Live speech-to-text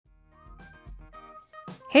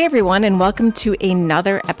Hey everyone, and welcome to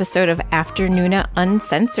another episode of Afternoona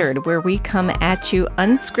Uncensored, where we come at you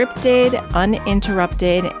unscripted,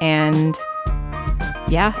 uninterrupted, and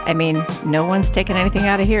no one's taking anything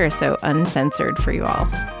out of here, so uncensored for you all.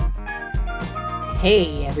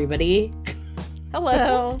 Hey everybody.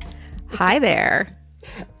 Hello. Hi there.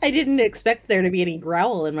 I didn't expect there to be any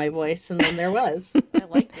growl in my voice, and then there was. I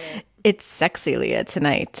liked it. It's sexy Leah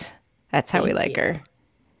tonight. That's how we like her.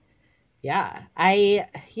 Yeah.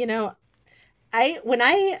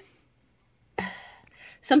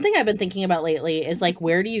 Something I've been thinking about lately is like,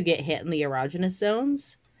 where do you get hit in the erogenous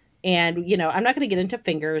zones? And, I'm not going to get into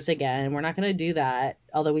fingers again. We're not going to do that,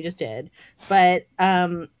 although we just did. But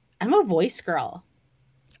I'm a voice girl.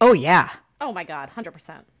 Oh, yeah. Oh, my God.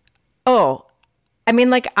 100%. Oh,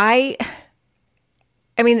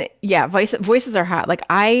 voices are hot. Like,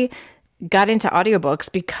 I got into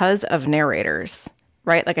audiobooks because of narrators,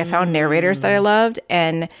 right? Like, I found narrators that I loved,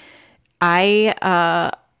 and I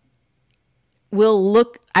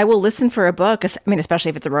will listen for a book. Especially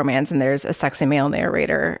if it's a romance and there's a sexy male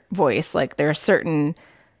narrator voice. Like, there are certain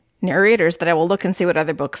narrators that I will look and see what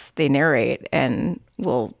other books they narrate, and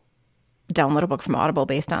will download a book from Audible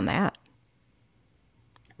based on that.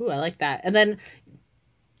 Ooh, I like that. And then,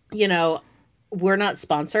 we're not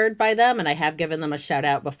sponsored by them, and I have given them a shout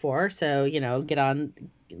out before. So, get on,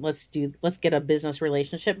 let's get a business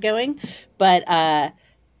relationship going. But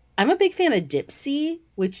I'm a big fan of Dipsy,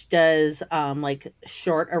 which does like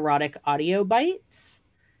short erotic audio bites.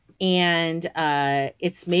 And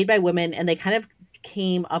it's made by women, and they kind of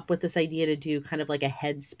came up with this idea to do kind of like a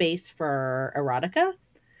headspace for erotica.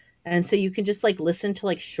 And so you can just like listen to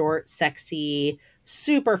like short, sexy,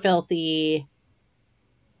 super filthy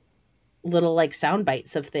little like sound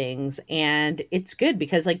bites of things. And it's good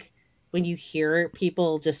because like when you hear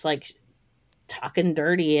people just like talking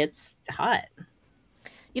dirty, it's hot.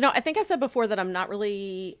 I think I said before that I'm not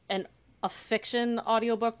really a fiction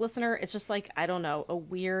audiobook listener. It's just like, I don't know, a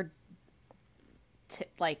weird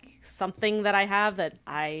like something that I have that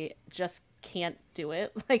I just can't do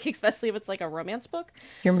it, like especially if it's like a romance book.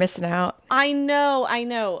 You're missing out. I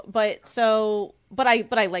know, but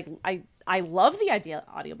I love the idea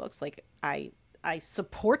of audiobooks. Like I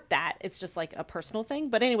support that. It's just like a personal thing.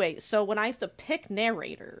 But anyway, so when I have to pick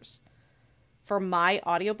narrators for my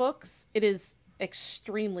audiobooks, it is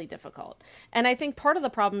extremely difficult. And I think part of the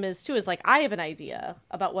problem is like I have an idea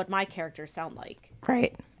about what my characters sound like.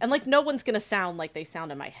 Right. And like no one's going to sound like they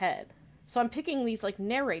sound in my head. So I'm picking these like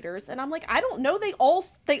narrators, and I'm like, I don't know.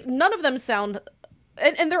 None of them sound,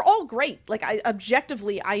 and they're all great. Like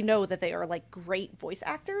objectively, I know that they are like great voice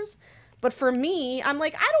actors. But for me, I'm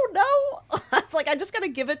like, I don't know. It's like, I just got to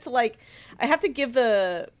give it to like, I have to give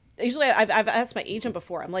usually I've asked my agent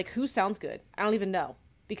before. I'm like, who sounds good? I don't even know.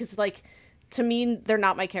 Because like, to me, they're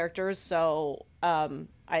not my characters. So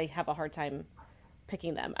I have a hard time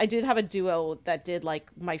picking them. I did have a duo that did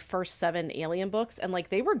like my first 7 Alien books, and like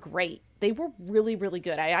they were great. They were really, really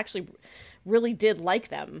good. I actually really did like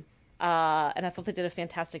them. And I thought they did a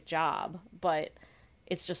fantastic job, but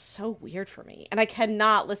it's just so weird for me. And I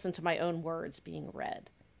cannot listen to my own words being read.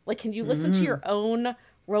 Like, can you listen to your own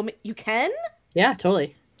romance? You can? Yeah,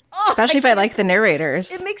 totally. Oh, especially if I like the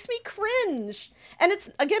narrators. It makes me cringe. And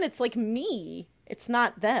it's like me. It's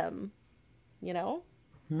not them,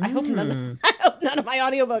 I hope none of my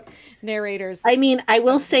audiobook narrators. I mean, I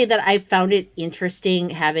will say that I found it interesting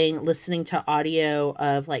listening to audio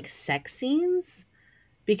of like sex scenes,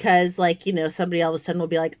 because like, somebody all of a sudden will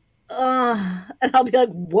be like, and I'll be like,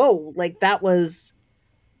 whoa, like that was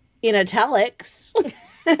in italics.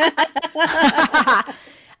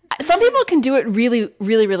 Some people can do it really,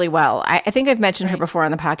 really, really well. I think I've mentioned her before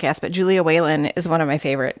on the podcast, but Julia Whalen is one of my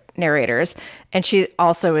favorite narrators. And she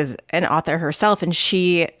also is an author herself. And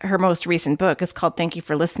her most recent book is called Thank You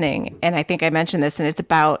for Listening. And I think I mentioned this, and it's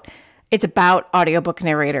about audiobook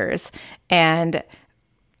narrators. And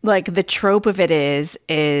like the trope of it is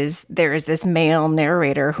there is this male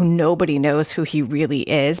narrator who nobody knows who he really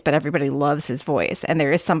is, but everybody loves his voice. And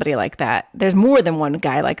there is somebody like that. There's more than one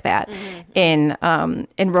guy like that in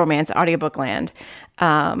romance audiobook land.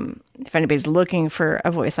 If anybody's looking for a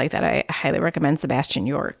voice like that, I highly recommend Sebastian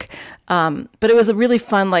York. But it was a really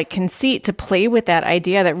fun like conceit to play with that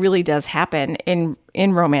idea that really does happen in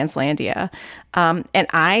Romancelandia. And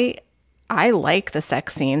I like the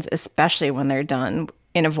sex scenes, especially when they're done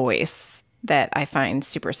in a voice that I find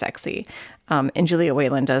super sexy. And Julia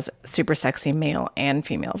Whalen does super sexy male and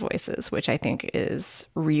female voices, which I think is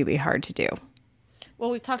really hard to do.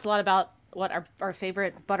 Well, we've talked a lot about what our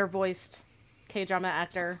favorite butter-voiced K-drama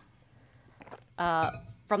actor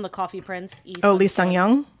from The Coffee Prince. Lee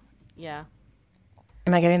Sung-young? Yeah.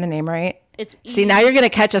 Am I getting the name right? It's See, now you're going to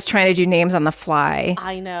catch us trying to do names on the fly.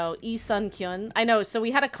 I know. Lee Sun-kyun. I know. So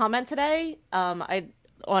we had a comment today on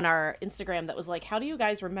our Instagram that was like, how do you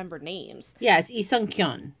guys remember names? Yeah, it's Lee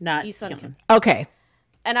Sun-kyun, not Lee Sun-kyun. Kyun. Okay.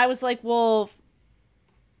 And I was like, well,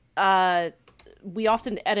 we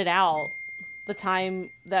often edit out the time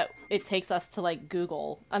that it takes us to like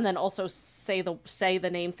Google and then also say the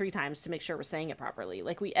name 3 times to make sure we're saying it properly.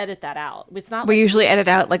 Like we edit that out. It's not We usually edit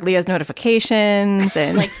out like Leah's notifications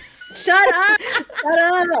and like shut up.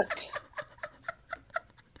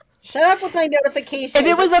 Shut up with my notifications. if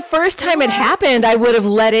it was the first time it happened, I would have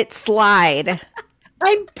let it slide.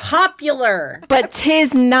 I'm popular. But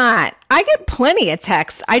 'tis not. I get plenty of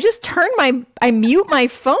texts. I just I mute my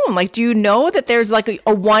phone. Like, do you know that there's like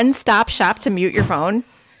a one-stop shop to mute your phone?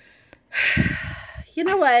 You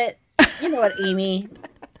know what, Amy?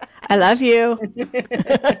 I love you.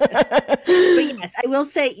 But yes, I will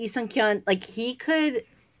say Lee Sun-kyun, like he could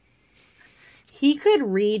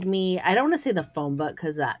read me. I don't want to say the phone book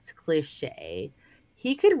because that's cliche.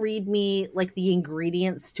 He could read me like the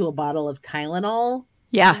ingredients to a bottle of Tylenol.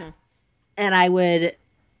 Yeah. Mm-hmm. And I would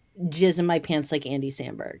jizz in my pants like Andy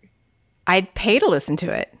Samberg. I'd pay to listen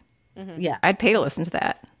to it. Mm-hmm. Yeah. I'd pay to listen to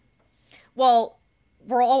that. Well,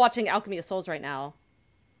 we're all watching Alchemy of Souls right now.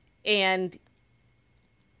 And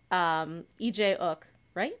EJ Ook,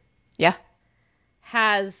 right? Yeah.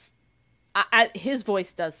 Has his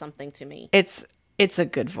voice does something to me. It's a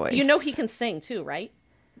good voice. You know he can sing too, right?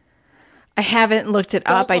 I haven't looked it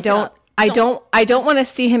up. Look it up. I don't want to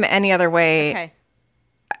see him any other way Okay.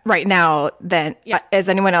 right now than as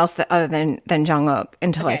anyone else other than Jung-uk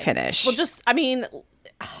until I Okay. finish. Well,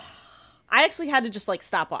 I actually had to just like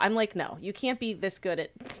stop. I'm like, no, you can't be this good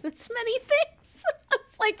at this many things.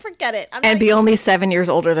 It's like, forget it. And be only 7 years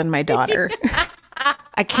older than my daughter.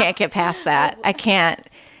 I can't get past that. I can't.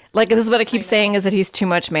 Like, this is what I keep saying is that he's too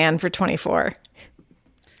much man for 24.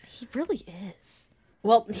 He really is.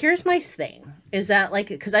 Well, here's my thing is that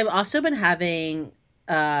like, cause I've also been having,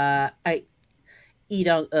 a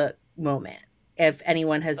Lee moment. If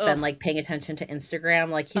anyone has been like paying attention to Instagram,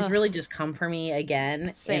 like he's really just come for me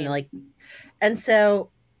again. Same. And so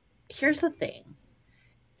here's the thing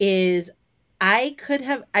is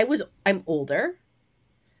I'm older,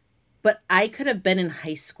 but I could have been in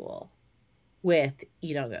high school with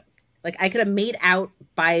Lee Dong-wook. Like I could have made out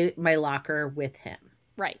by my locker with him.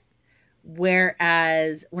 Right.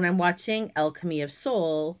 Whereas when I'm watching Alchemy of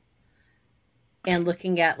Soul and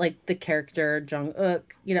looking at like the character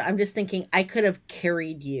Jung-uk, I'm just thinking I could have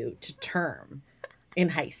carried you to term in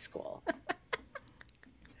high school.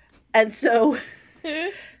 And so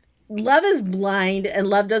love is blind and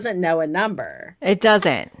love doesn't know a number. It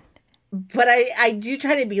doesn't. But I do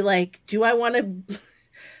try to be like, do I want to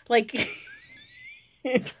like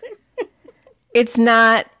It's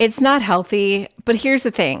not healthy, but here's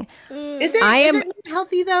the thing. Is it not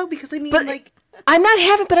healthy though? Because I mean like I'm not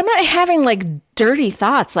having like dirty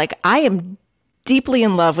thoughts. Like I am deeply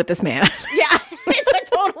in love with this man. Yeah, it's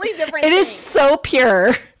a totally different thing. It is so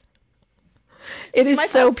pure. It is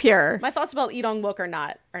so thoughts, pure. My thoughts about Lee Dong-wook are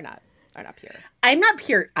not pure. I'm not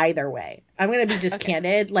pure either way. I'm going to be just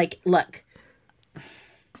candid. Like, look,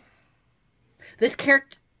 this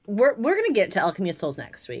character, we're going to get to Alchemy of Souls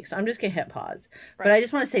next week. So I'm just going to hit pause. Right. But I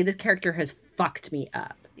just want to say this character has fucked me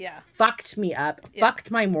up. Yeah. Fucked me up. Yeah.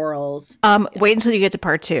 Fucked my morals. Wait until you get to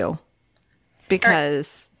part 2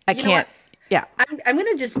 because I can't. Yeah. I'm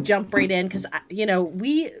going to just jump right in because,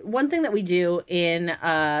 one thing that we do in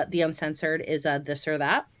the Uncensored is this or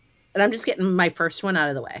that. And I'm just getting my first one out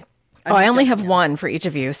of the way. I only have one for each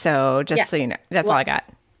of you. So just so you know, that's all I got.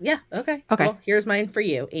 Yeah. Okay. Okay. Well, here's mine for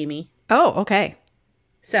you, Amy. Oh, okay.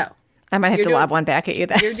 So I might have to lob one back at you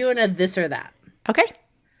then. You're doing a this or that. Okay.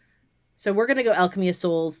 So we're going to go Alchemy of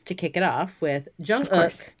Souls to kick it off with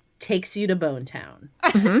Jung-uk takes you to Bone Town.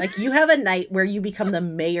 Mm-hmm. Like you have a night where you become the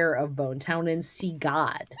mayor of Bone Town and see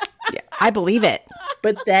God. Yeah, I believe it.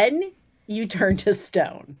 But then you turn to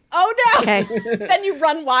stone. Oh no! Okay. Then you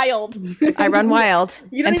run wild. I run wild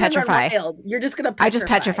you don't and even petrify. Run wild. You're just gonna. Petrify. I just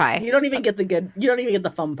petrify. You don't even get the good. You don't even get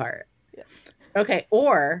the fun part. Yeah. Okay.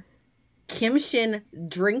 Or Kim Shin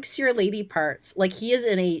drinks your lady parts like he is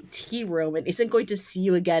in a tea room and isn't going to see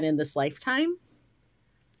you again in this lifetime.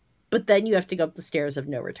 But then you have to go up the stairs of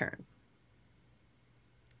no return.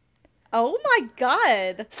 Oh my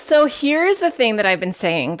god! So here's the thing that I've been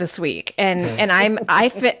saying this week, and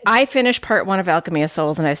I finished part 1 of Alchemy of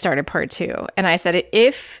Souls, and I started part 2, and I said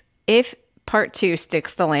if part 2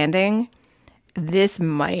 sticks the landing, this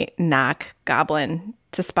might knock Goblin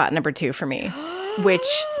to spot number 2 for me,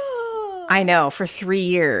 which I know for 3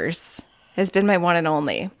 years has been my one and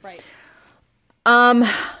only. Right.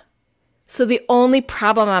 So the only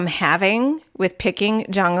problem I'm having with picking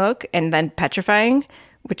Jungkook and then petrifying,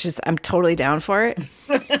 which is I'm totally down for it,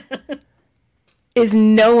 is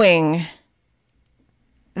knowing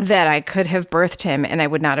that I could have birthed him and I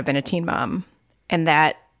would not have been a teen mom. And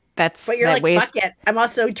that's But you're that like, weighs, fuck it. I'm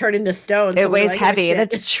also turned into stone. it weighs heavy.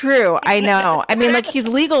 That's true. I know. I mean, like, he's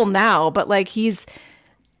legal now, but like I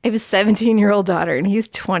have a 17-year-old daughter and he's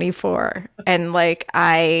 24. And like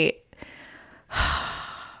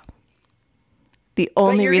the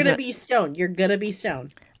only you're reason gonna be stoned. You're gonna be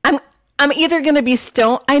stoned. I'm either gonna be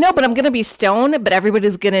stoned. I know, but I'm gonna be stoned, but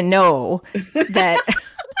everybody's gonna know that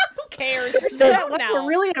Who cares? You're stoned now. We're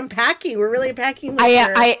really unpacking.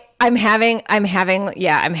 I'm having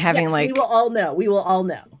Yes, like we will all know. We will all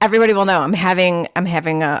know. everybody will know I'm having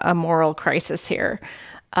a moral crisis here.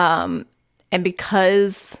 And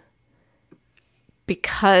because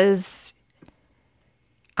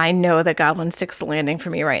I know that Goblin sticks the landing for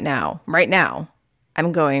me right now,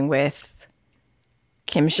 I'm going with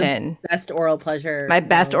Kim Shin. Best oral pleasure. My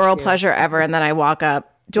best oral pleasure ever. And then I walk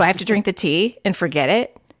up. Do I have to drink the tea and forget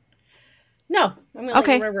it? No, I'm gonna let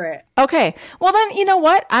you remember it. Okay. Well, then, you know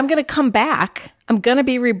what? I'm going to come back. I'm going to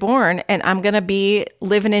be reborn and I'm going to be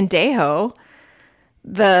living in Daeho,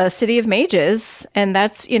 the city of mages. And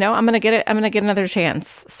that's, I'm going to get it. I'm going to get another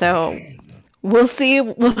chance. So we'll see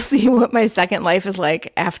what my second life is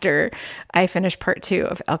like after I finish part 2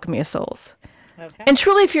 of Alchemy of Souls. Okay. And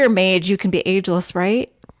truly, if you're a mage, you can be ageless,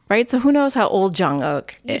 right? Right? So who knows how old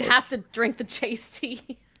Jungkook is. You'd have to drink the chase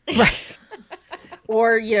tea. Right.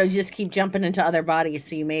 Or, just keep jumping into other bodies.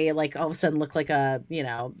 So you may like all of a sudden look like a,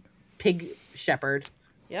 pig shepherd.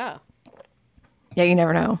 Yeah. Yeah, you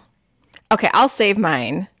never know. Okay, I'll save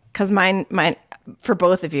mine because mine for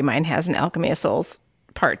both of you, mine has an Alchemy of Souls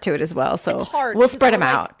part to it as well. So it's hard we'll spread them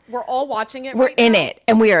out. We're all watching it. We're right in now. it,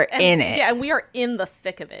 and we are in it. Yeah, and we are in the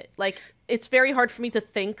thick of it. Like, it's very hard for me to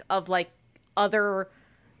think of like other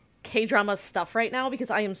K-drama stuff right now because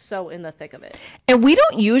I am so in the thick of it. And we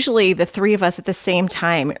don't usually, the three of us at the same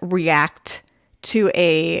time, react to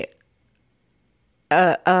a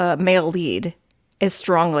male lead as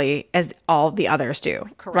strongly as all the others do.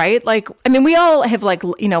 Correct. Right? Like, I mean, we all have like,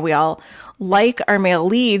 we all like our male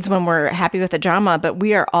leads when we're happy with the drama, but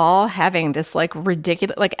we are all having this like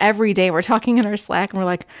ridiculous, like every day we're talking in our Slack and we're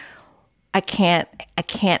like, I can't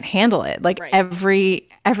handle it. Like right. every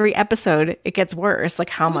episode it gets worse. Like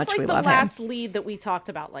how much we love him. The last lead that we talked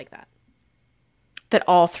about like that. That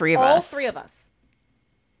all three of us.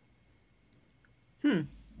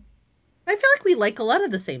 I feel like we like a lot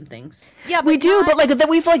of the same things. Yeah, but we do, but like that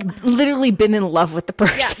we've like literally been in love with the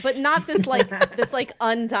person. Yeah, but not this like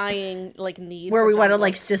undying like need where we want to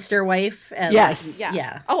like sister wife. And yes. Like,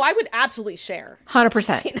 yeah. Oh, I would absolutely share.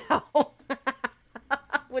 100%.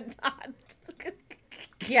 Would not.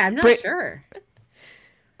 Yeah, I'm not sure.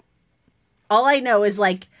 All I know is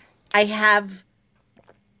like I have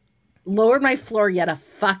lowered my floor yet a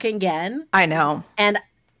fucking again. I know. And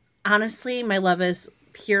honestly, my love is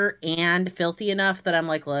pure and filthy enough that I'm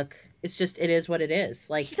like, look, it is what it is.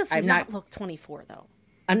 Like he does I'm not look 24 though.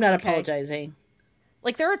 I'm not apologizing.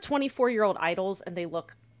 Like there are 24-year-old idols and they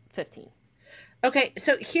look 15. Okay,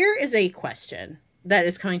 so here is a question that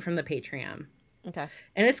is coming from the Patreon. Okay.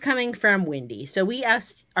 And it's coming from Wendy. So we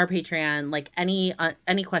asked our Patreon, like any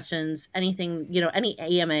questions, anything, any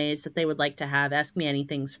AMAs that they would like to have. Ask me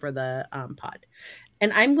anything for the pod.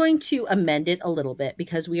 And I'm going to amend it a little bit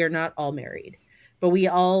because we are not all married, but we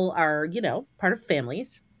all are, part of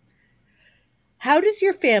families. How does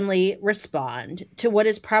your family respond to what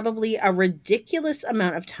is probably a ridiculous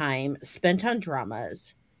amount of time spent on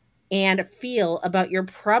dramas and feel about your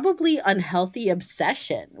probably unhealthy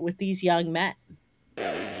obsession with these young men?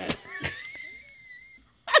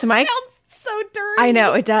 So Mike, sounds so dirty. I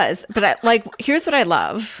know it does, but here's what I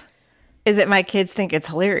love is that my kids think it's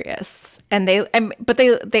hilarious, and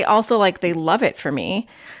they also like they love it for me.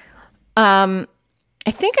 I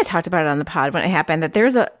think I talked about it on the pod when it happened that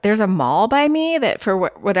there's a mall by me that for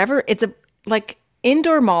whatever it's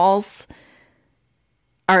indoor malls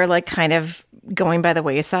are like kind of going by the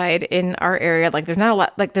wayside in our area. Like there's not a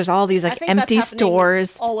lot, like there's all these like empty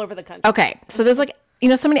stores all over the country. Okay. So there's like,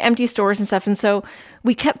 so many empty stores and stuff. And so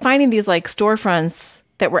we kept finding these like storefronts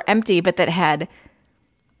that were empty, but that had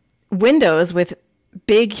windows with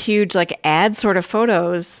big, huge, like ad sort of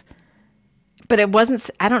photos. But it wasn't,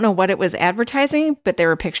 I don't know what it was advertising, but there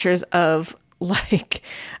were pictures of like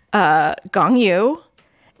Gong Yoo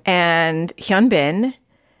and Hyun Bin.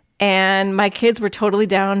 And my kids were totally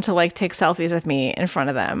down to like take selfies with me in front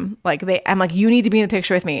of them. Like I'm like, you need to be in the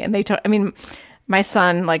picture with me. And my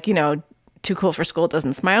son, like, too cool for school,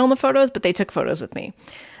 doesn't smile in the photos, but they took photos with me.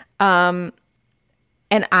 And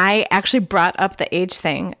I actually brought up the age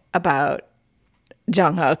thing about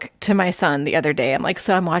Jungkook to my son the other day. I'm like,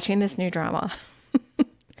 so I'm watching this new drama.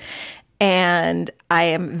 And I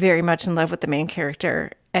am very much in love with the main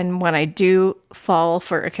character. And when I do fall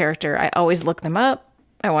for a character, I always look them up.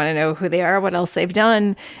 I want to know who they are, what else they've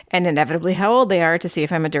done, and inevitably how old they are to see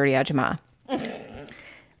if I'm a dirty ajumma.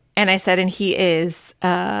 And I said, and he is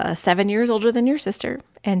 7 years older than your sister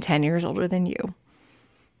and 10 years older than you.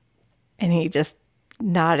 And he just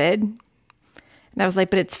nodded. And I was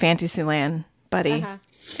like, but it's Fantasyland, buddy.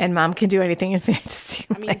 And mom can do anything in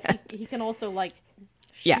Fantasyland. I mean, he can also like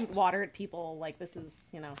shoot water at people. Like this is,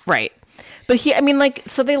 Right. But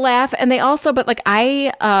so they laugh and they also, but like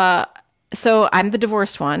so I'm the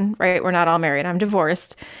divorced one, right? We're not all married. I'm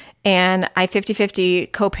divorced. And I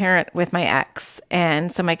 50-50 co-parent with my ex.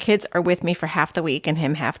 And so my kids are with me for half the week and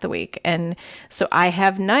him half the week. And so I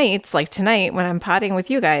have nights like tonight when I'm potting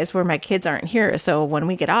with you guys where my kids aren't here. So when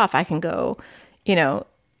we get off, I can go,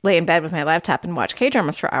 lay in bed with my laptop and watch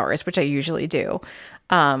K-dramas for hours, which I usually do.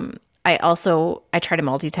 I try to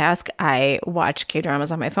multitask. I watch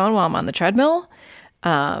K-dramas on my phone while I'm on the treadmill.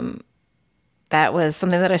 That was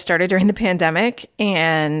something that I started during the pandemic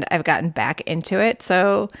and I've gotten back into it.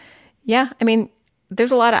 So yeah, I mean,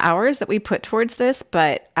 there's a lot of hours that we put towards this,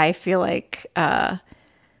 but I feel like my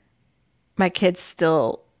kids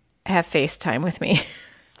still have FaceTime with me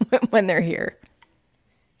when they're here.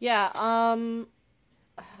 Yeah.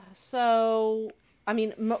 So, I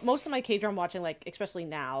mean, most of my K-drama watching, like, especially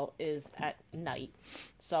now, is at night.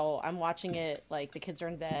 So I'm watching it, like, the kids are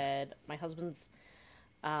in bed. My husband's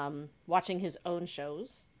watching his own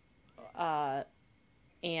shows.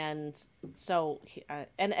 And so,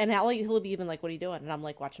 and he'll be even like, what are you doing? And I'm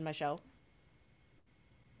like, watching my show.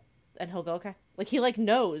 And he'll go, okay. Like, he, like,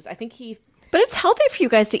 knows. I think he... But it's healthy for you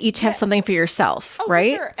guys to each have something for yourself,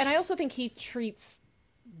 right? For sure. And I also think he treats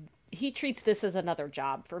this as another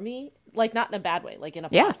job for me, like not in a bad way, like in a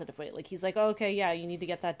positive way. Like he's like, oh, okay, yeah, you need to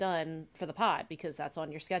get that done for the pod because that's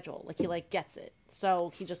on your schedule. Like he like gets it.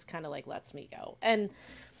 So he just kind of like lets me go. And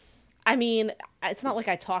I mean, it's not like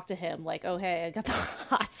I talk to him like, oh, hey, I got the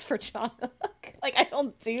hots for Jungkook. Like I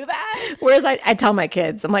don't do that. Whereas I tell my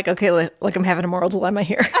kids, I'm like, okay, look, I'm having a moral dilemma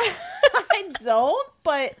here. I don't,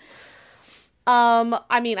 but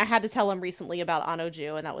I mean, I had to tell him recently about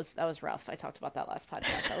Anoju, and that was rough. I talked about that last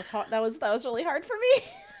podcast. That was hard. That was really hard for me.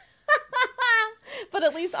 But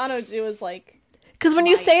at least Anoju is like, because when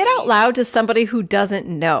you say it out loud to somebody who doesn't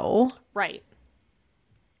know, right,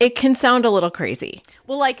 it can sound a little crazy.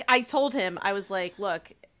 Well, like I told him, I was like,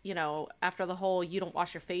 look, after the whole "you don't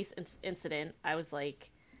wash your face" incident, I was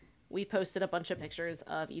like, we posted a bunch of pictures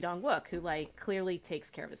of Lee Dong-wook, who like clearly takes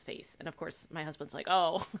care of his face, and of course, my husband's like,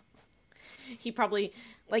 oh. He probably,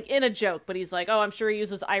 like, in a joke, but he's like, oh, I'm sure he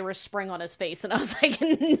uses Irish Spring on his face. And I was like,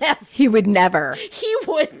 never. He would never. He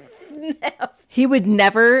would never. He would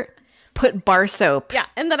never put bar soap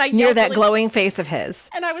and then I near that glowing face of his.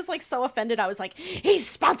 And I was, like, so offended. I was like, he's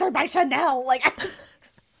sponsored by Chanel. Like,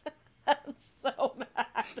 I was so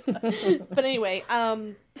mad. But anyway,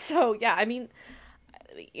 so, yeah, I mean,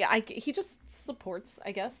 he just supports,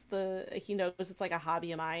 I guess, he knows it's like a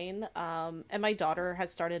hobby of mine. And my daughter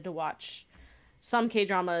has started to watch some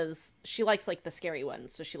K-dramas. She likes like the scary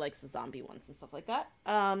ones, so she likes the zombie ones and stuff like that.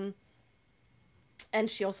 And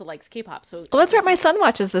she also likes K-pop. So that's right. My son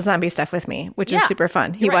watches the zombie stuff with me, which is super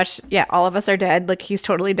fun. He watched, All of Us Are Dead. Like he's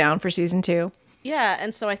totally down for season 2. Yeah,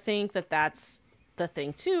 and so I think that's the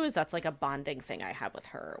thing too, is that's like a bonding thing I have with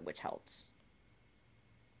her, which helps.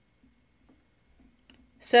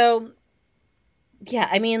 So, yeah,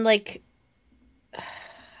 I mean, like,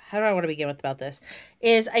 how do I want to begin with about this?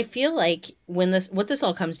 Is I feel like what this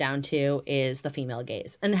all comes down to is the female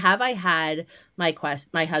gaze. And have I had my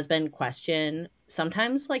husband question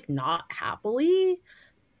sometimes, like, not happily,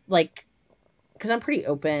 like, because I'm pretty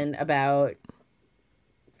open about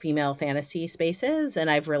female fantasy spaces,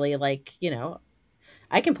 and I've really, like,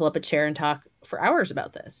 I can pull up a chair and talk for hours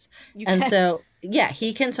about this. So, yeah,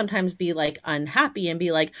 he can sometimes be like unhappy and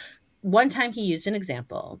be like, one time he used an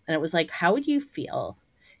example and it was like, how would you feel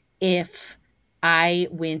if I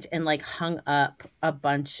went and like hung up a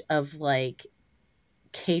bunch of like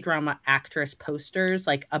K-drama actress posters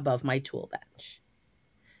like above my tool bench?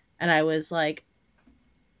 And I was like,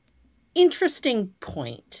 interesting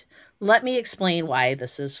point. Let me explain why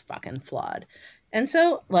this is fucking flawed. And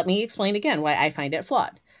so let me explain again why I find it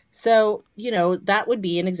flawed. So, that would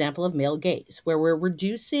be an example of male gaze, where we're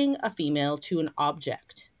reducing a female to an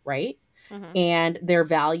object, right? Mm-hmm. And their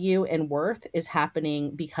value and worth is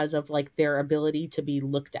happening because of like their ability to be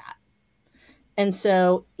looked at. And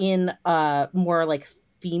so in more like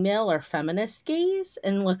female or feminist gaze,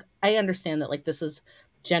 and look, I understand that like this is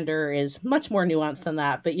gender is much more nuanced than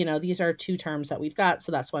that, but you know, these are two terms that we've got,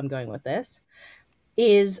 so that's why I'm going with this.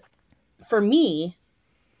 Is for me,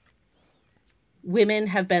 women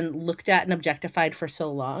have been looked at and objectified for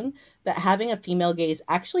so long that having a female gaze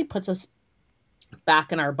actually puts us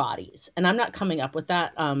back in our bodies. And I'm not coming up with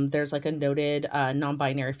that. There's like a noted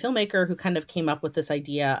non-binary filmmaker who kind of came up with this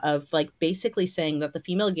idea of like basically saying that the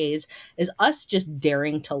female gaze is us just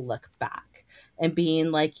daring to look back and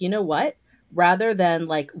being like, you know what? Rather than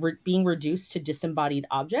like being reduced to disembodied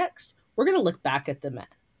objects, we're going to look back at the men.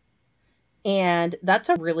 And that's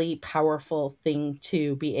a really powerful thing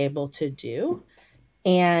to be able to do.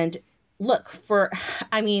 And look,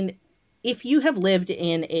 I mean, if you have lived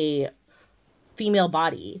in a female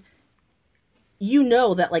body, you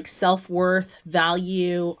know that like self-worth,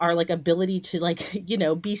 value, our like ability to like, you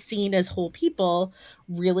know, be seen as whole people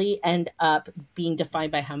really end up being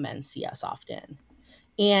defined by how men see us often.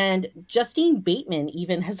 And Justine Bateman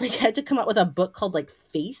even has like had to come out with a book called like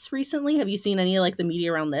Face recently. Have you seen any like the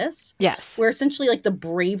media around this? Yes. Where essentially like the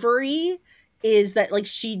bravery is that like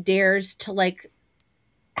she dares to like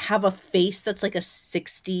have a face that's like a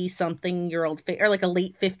 60 something year old face or like a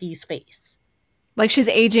late 50s face. Like she's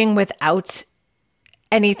aging without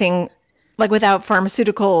anything, like without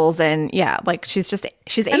pharmaceuticals, and yeah, like she's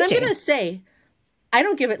aging. And I'm gonna say, I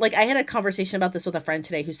don't give it, like I had a conversation about this with a friend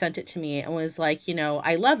today who sent it to me and was like, you know,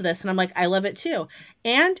 I love this. And I'm like, I love it too.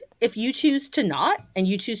 And if you choose to not, and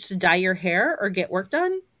you choose to dye your hair or get work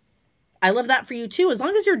done, I love that for you too, as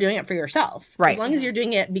long as you're doing it for yourself. Right. As long as you're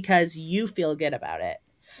doing it because you feel good about it.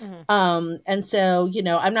 Mm-hmm. And so, you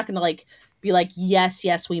know, I'm not gonna like be like,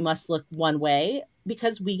 yes, we must look one way,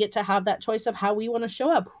 because we get to have that choice of how we want to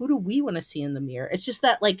show up. Who do we want to see in the mirror? It's just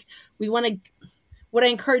that like we want to, what I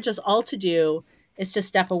encourage us all to do is to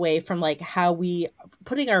step away from like how we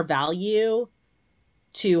putting our value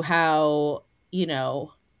to how, you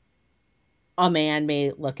know, a man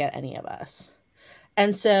may look at any of us.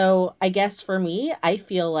 And so I guess for me, I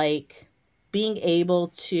feel like being able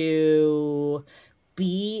to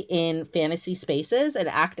be in fantasy spaces and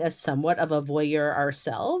act as somewhat of a voyeur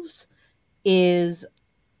ourselves is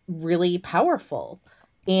really powerful.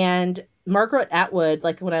 And Margaret Atwood,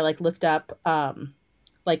 like when I like looked up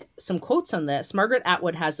like some quotes on this, Margaret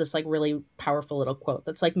Atwood has this like really powerful little quote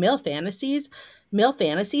that's like, male fantasies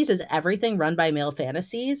is everything run by male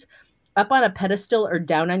fantasies. Up on a pedestal or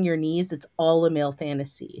down on your knees, it's all a male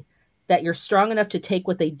fantasy. That you're strong enough to take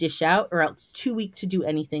what they dish out, or else too weak to do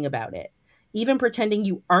anything about it. Even pretending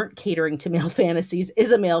you aren't catering to male fantasies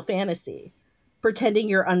is a male fantasy. Pretending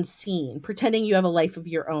you're unseen, pretending you have a life of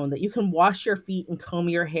your own, that you can wash your feet and comb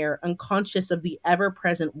your hair, unconscious of the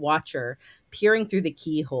ever-present watcher peering through the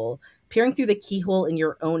keyhole in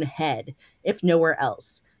your own head, if nowhere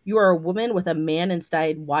else. You are a woman with a man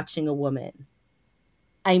inside watching a woman.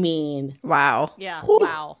 I mean, wow. Yeah, whew,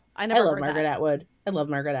 wow. I love Margaret Atwood. I love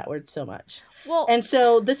Margaret Atwood so much. Well, and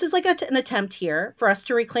so this is like an attempt here for us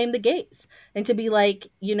to reclaim the gaze and to be like,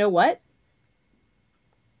 you know what?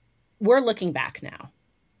 We're looking back now,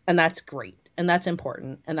 and that's great, and that's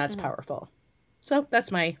important, and that's powerful. So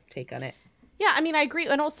that's my take on it. Yeah, I mean, I agree.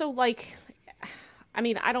 And also, like, I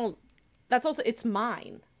mean, that's also, it's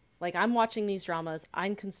mine. Like, I'm watching these dramas,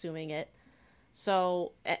 I'm consuming it.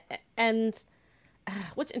 So, and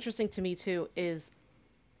what's interesting to me too is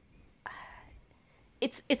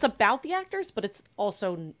it's about the actors, but it's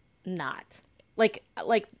also not. Like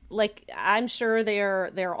I'm sure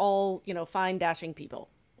they're all, you know, fine, dashing people.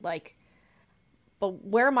 Like, but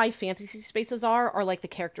where my fantasy spaces are like the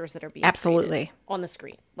characters that are being absolutely on the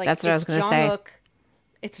screen. Like, that's what I was going to say.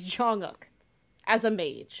 It's Jong-uk as a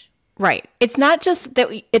mage. Right. It's not just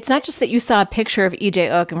that you saw a picture of EJ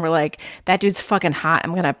Ook and were like, that dude's fucking hot,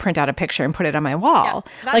 I'm going to print out a picture and put it on my wall.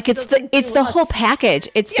 Yeah, like it's the whole package.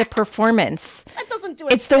 It's the performance. That doesn't do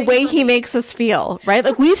It's the way he makes us feel, right?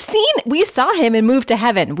 Like we saw him in Move to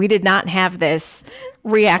Heaven. We did not have this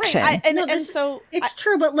reaction. Right. It's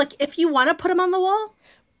true, but look, if you want to put him on the wall,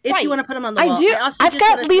 I do. I've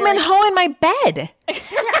got Lee Min Ho in my bed.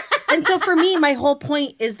 And so for me, my whole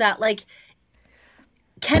point is that like,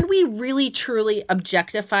 can we really truly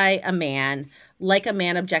objectify a man like a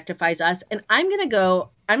man objectifies us? And I'm not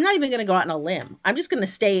even going to go out on a limb. I'm just going to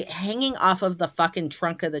stay hanging off of the fucking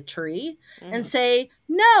trunk of the tree and say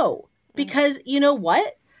no, because you know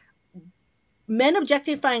what? Men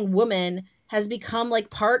objectifying women has become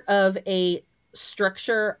like part of a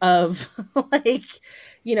structure of like,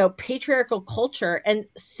 you know, patriarchal culture, and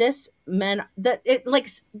cis men that it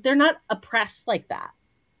like, they're not oppressed like that.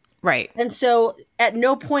 Right. And so at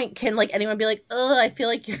no point can like anyone be like, "Oh, I feel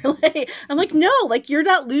like you're like," I'm like, "No, like you're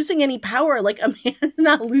not losing any power. Like a man's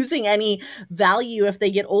not losing any value if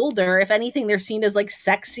they get older. If anything, they're seen as like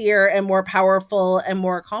sexier and more powerful and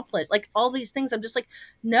more accomplished. Like all these things, I'm just like,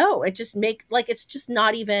 no, it just make like it's just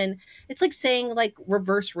not even it's like saying like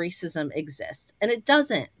reverse racism exists and it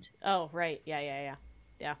doesn't. Oh, right. Yeah.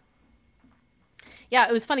 Yeah,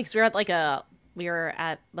 it was funny because we were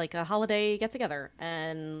at like a holiday get together,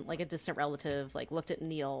 and like a distant relative like looked at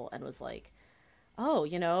Neil and was like, "Oh,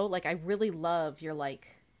 like I really love your like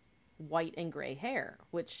white and gray hair,"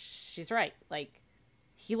 which she's right. Like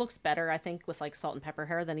he looks better, I think, with like salt and pepper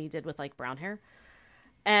hair than he did with like brown hair.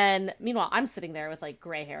 And meanwhile, I'm sitting there with like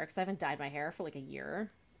gray hair because I haven't dyed my hair for like a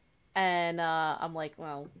year, and I'm like,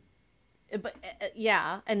 well, but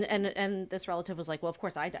yeah, and this relative was like, well, of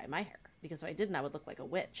course I dye my hair because if I didn't, I would look like a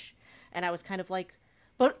witch. And I was kind of like,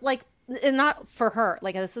 but like, and not for her.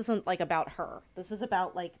 Like this isn't like about her. This is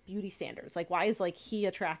about like beauty standards. Like why is like he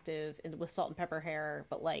attractive with salt and pepper hair,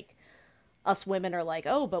 but like us women are like,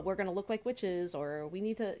 oh, but we're gonna look like witches, or we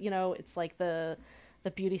need to, it's like the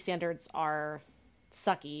beauty standards are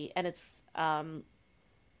sucky, and it's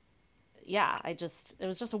yeah, it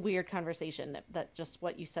was just a weird conversation that just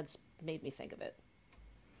what you said made me think of it.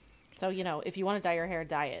 So, if you want to dye your hair,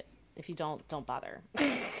 dye it. If you don't bother.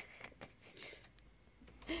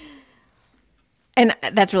 And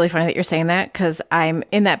that's really funny that you're saying that, because I'm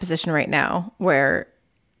in that position right now where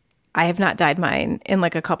I have not dyed mine in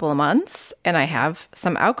like a couple of months, and I have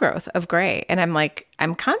some outgrowth of gray. And I'm like,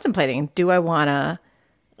 I'm contemplating, do I want to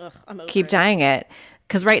keep dyeing it?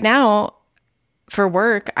 Because right now, for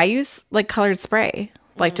work, I use like colored spray,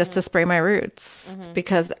 like just to spray my roots,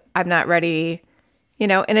 because I'm not ready,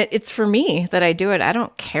 and it's for me that I do it. I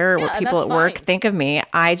don't care what people at work think of me.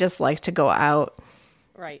 I just like to go out,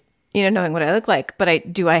 right? Knowing what I look like. But I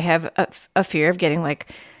have a fear of getting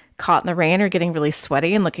like caught in the rain or getting really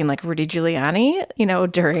sweaty and looking like Rudy Giuliani,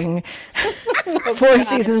 during Four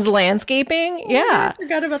Seasons landscaping. Yeah. I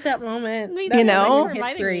forgot about that moment.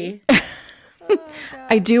 History.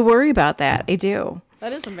 I do worry about that. I do.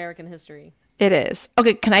 That is American history. It is.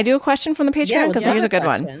 Okay, can I do a question from the Patreon? Because here's a good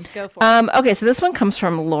one. Go for it. Okay, so this one comes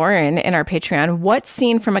from Lauren in our Patreon. What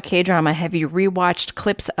scene from a K-drama have you rewatched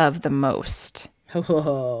clips of the most?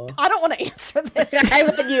 Oh. I don't want to answer this. I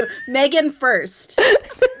want you. Megan first. No,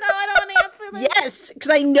 I don't want to answer this. Yes,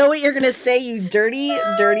 because I know what you're going to say, you dirty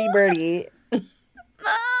birdie.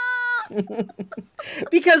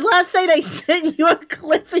 Because last night I sent you a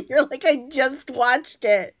clip and you're like, I just watched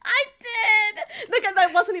it. I did. Look,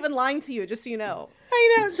 I wasn't even lying to you, just so you know.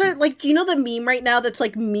 I know. So, like, do you know the meme right now that's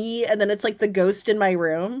like me and then it's like the ghost in my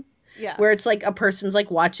room? Yeah. Where it's like a person's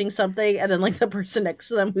like watching something and then like the person next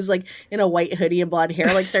to them who's like in a white hoodie and blonde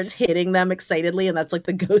hair like starts hitting them excitedly, and that's like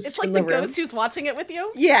the ghost. It's like in the room. ghost who's watching it with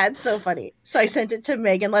you? Yeah, it's so funny. So I sent it to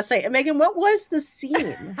Megan last night. And Megan, what was the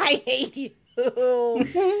scene? I hate you.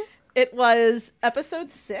 It was episode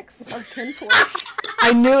 6 of Kin Porsche.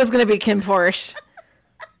 I knew it was going to be Kin Porsche.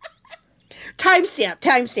 Timestamp.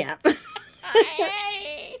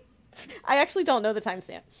 I actually don't know the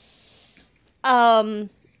timestamp.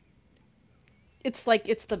 It's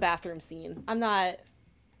the bathroom scene.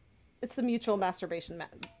 It's the mutual masturbation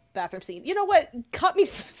bathroom scene. You know what? Cut me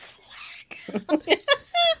some slack.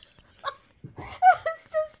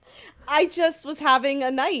 I just was having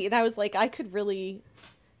a night, and I was like, I could really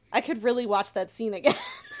watch that scene again.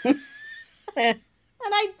 And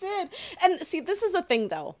I did. And see, this is the thing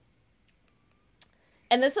though.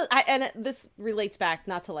 And this relates back,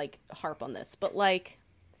 not to like harp on this, but like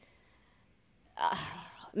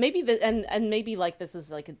maybe maybe like this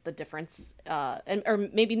is like the difference or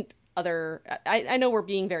maybe other I know we're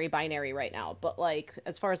being very binary right now, but like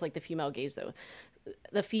as far as like the female gaze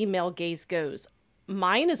goes,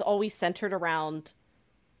 mine is always centered around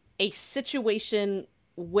a situation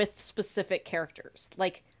with specific characters.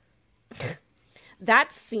 Like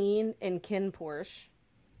that scene in Kin Porsche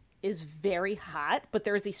is very hot, but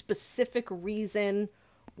there's a specific reason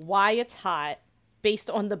why it's hot based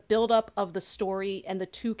on the buildup of the story and the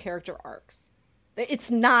 2 character arcs.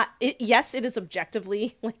 It's not, yes, it is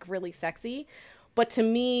objectively like really sexy, but to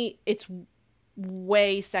me, it's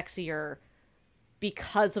way sexier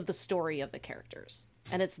because of the story of the characters,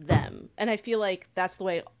 and it's them. And I feel like that's the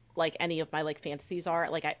way like any of my like fantasies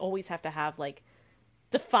are. Like I always have to have like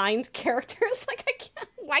defined characters. Like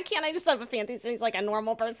why can't I just have a fantasy like a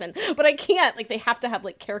normal person? But I can't. Like they have to have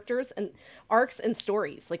like characters and arcs and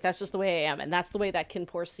stories. Like that's just the way I am, and that's the way that Kin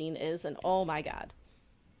Porsche scene is. And oh my god.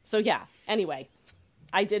 So yeah. Anyway,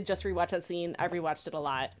 I did just rewatch that scene. I rewatched it a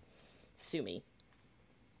lot. Sue me.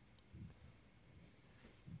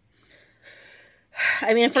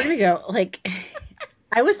 I mean, if we're gonna go, like,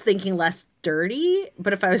 I was thinking less dirty,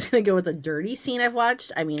 but if I was gonna go with a dirty scene I've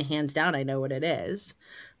watched, I mean, hands down, I know what it is,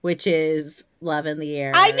 which is Love in the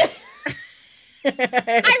Air. I know. I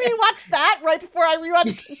rewatched that right before I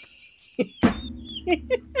rewatched.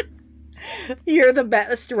 You're the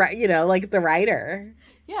best, right? You know, like the writer.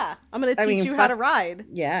 Yeah, I'm gonna teach you how to ride.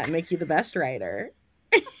 Yeah, make you the best writer.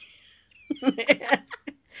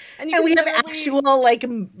 And we have actual like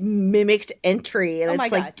mimicked entry, and Oh my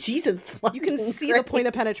it's like God. Jesus. You can see the point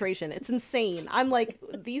of penetration. It's insane. I'm like,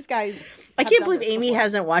 these guys. I have can't done believe this Amy before.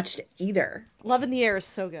 hasn't watched it either. Love in the Air is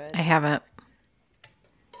so good. I haven't.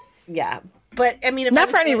 Yeah, but I mean, if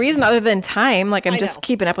Not for any reason other than time. Like I'm I just know.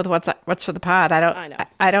 keeping up with what's for the pod. I know.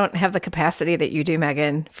 I don't have the capacity that you do,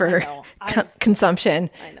 Megan, for know.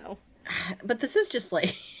 consumption. I know. But this is just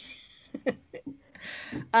like,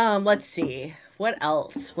 let's see. What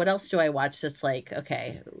else? What else do I watch that's like,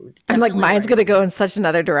 okay. I'm like, mine's going to go in such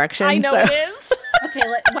another direction. I know so. it is. Okay,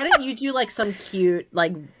 why don't you do like some cute,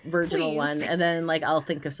 like virginal Please. one, and then like I'll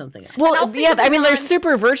think of something else. Well, yeah, I mean, they're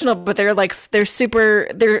super virginal, but they're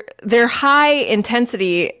high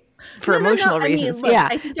intensity for emotional reasons. I mean, look, yeah.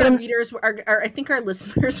 I think our readers I think our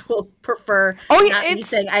listeners will prefer not me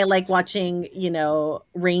saying I like watching,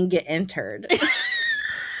 Rain get entered.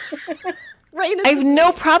 I have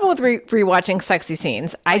no problem with rewatching sexy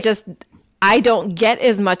scenes. I don't get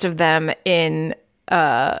as much of them in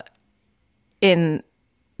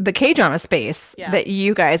the K-drama space that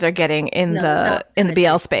you guys are getting in the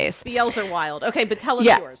BL space. BLs are wild. Okay, but tell us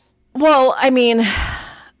yours. Well, I mean,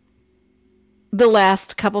 the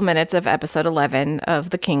last couple minutes of episode 11 of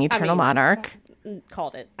The King Eternal Monarch.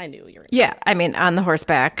 Called it. I knew you were. Yeah, I mean, on the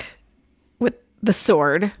horseback with the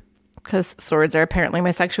sword, because swords are apparently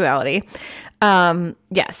my sexuality.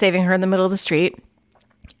 Saving her in the middle of the street.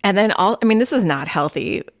 And then this is not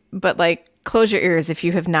healthy, but like, close your ears if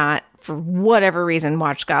you have not, for whatever reason,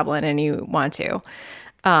 watched Goblin and you want to.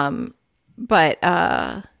 You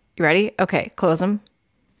ready? Okay, close them.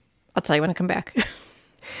 I'll tell you when I come back.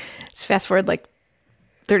 Just fast forward like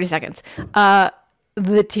 30 seconds.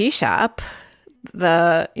 The tea shop,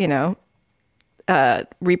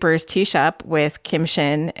 Reaper's tea shop with Kim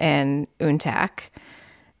Shin and Untak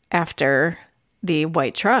after the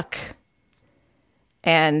white truck.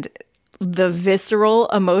 And the visceral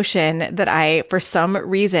emotion that I, for some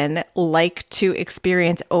reason, like to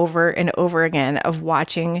experience over and over again of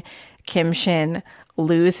watching Kim Shin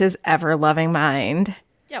lose his ever-loving mind.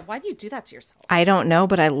 Yeah, why do you do that to yourself? I don't know,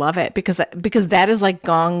 but I love it because that is like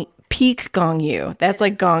peak Gong Yu. That's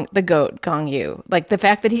like the goat Gong Yu. Like the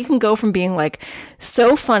fact that he can go from being like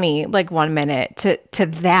so funny like 1 minute to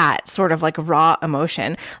that sort of like raw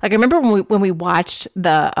emotion. Like I remember when we watched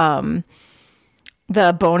the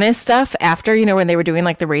bonus stuff after, when they were doing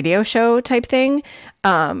like the radio show type thing.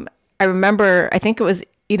 I remember, I think it was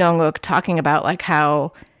Lee Dong-wook talking about like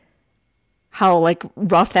how like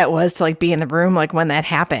rough that was to like be in the room like when that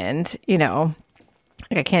happened, like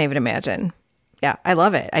I can't even imagine. Yeah, I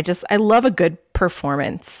love it. I love a good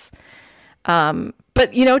performance. But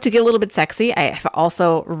to get a little bit sexy, I have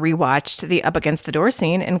also rewatched the Up Against the Door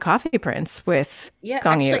scene in Coffee Prince with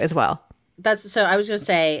Gong Yu as well. So I was going to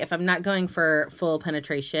say, if I'm not going for full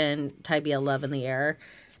penetration, Tybia Love in the Air,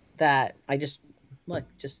 that I just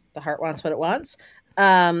the heart wants what it wants.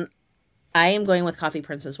 I am going with Coffee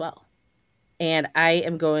Prince as well. And I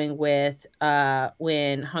am going with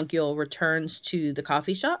when Hankyul returns to the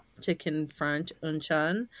coffee shop to confront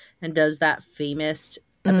Unchan and does that famous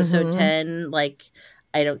episode 10, like,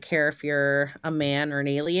 I don't care if you're a man or an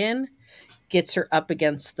alien, gets her up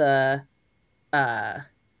against the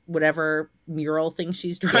whatever mural thing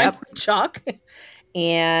she's drawing with chalk,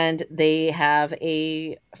 and they have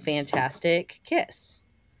a fantastic kiss.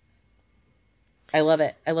 I love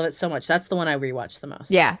it. I love it so much. That's the one I rewatched the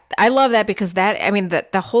most. Yeah, I love that because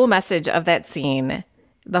the whole message of that scene,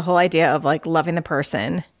 the whole idea of like loving the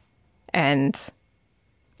person and,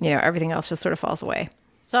 everything else just sort of falls away.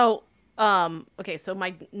 So, okay, so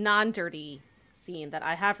my non-dirty scene that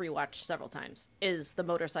I have rewatched several times is the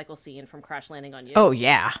motorcycle scene from Crash Landing on You. Oh,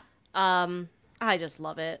 yeah. I just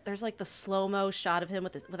love it. There's like the slow-mo shot of him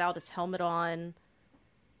without his helmet on.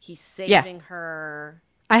 He's saving her.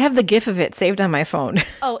 I have the GIF of it saved on my phone.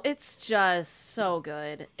 Oh, it's just so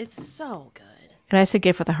good. It's so good. And I say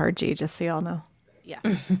GIF with a hard G, just so y'all know. Yeah.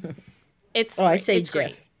 It's I say it's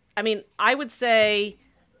great. I mean, I would say,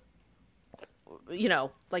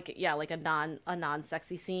 like a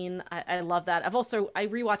non-sexy scene. I love that. I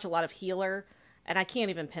rewatch a lot of Healer, and I can't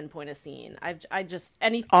even pinpoint a scene. I just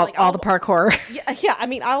anything all like the parkour. Yeah. I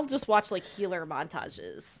mean, I'll just watch like Healer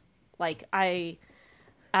montages. Like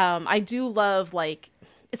I do love, like,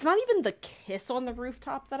 it's not even the kiss on the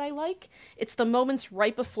rooftop that I like. It's the moments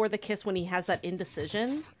right before the kiss when he has that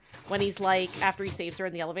indecision. When he's like, after he saves her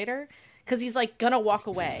in the elevator. Because he's like, gonna walk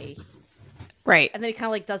away. Right. And then he kind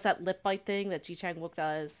of like does that lip bite thing that Ji Chang-wook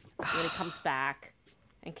does. When he comes back.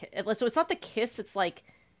 So it's not the kiss, it's like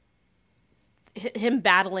him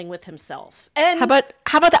battling with himself. And how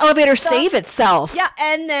about the elevator save itself? Yeah,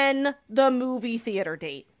 and then the movie theater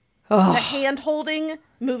date. Oh. The hand-holding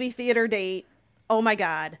movie theater date. Oh my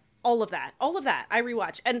god. All of that. I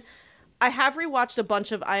rewatch. And I have rewatched a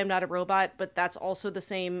bunch of I Am Not a Robot, but that's also the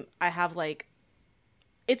same. I have like,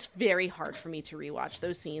 it's very hard for me to rewatch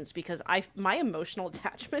those scenes because my emotional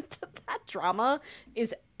attachment to that drama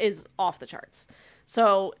is off the charts.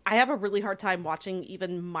 So I have a really hard time watching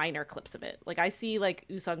even minor clips of it. Like I see like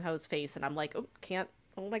Woo Sung-ho's face and I'm like, oh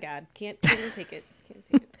my god, can't even take it. Can't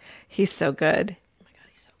take it. He's so good. Oh my god,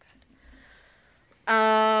 he's so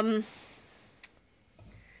good.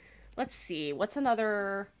 Let's see. What's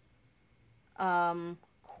another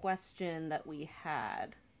question that we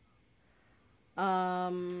had?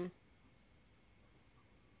 Oh.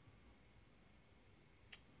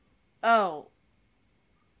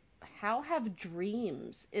 How have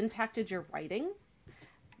dreams impacted your writing?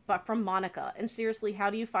 But from Monica. And seriously, how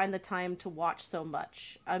do you find the time to watch so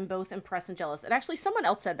much? I'm both impressed and jealous. And actually, someone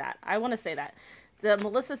else said that. I want to say that.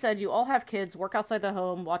 Melissa said, you all have kids, work outside the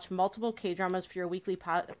home, watch multiple K-dramas for your weekly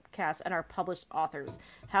podcast, and are published authors.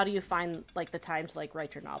 How do you find, like, the time to, like,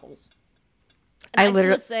 write your novels? And I just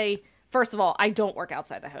want to say, first of all, I don't work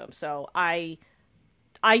outside the home. So I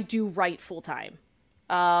do write full-time.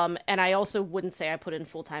 And I also wouldn't say I put in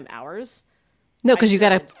full-time hours. No, because you got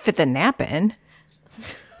to fit the nap in.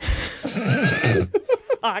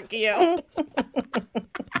 Fuck you.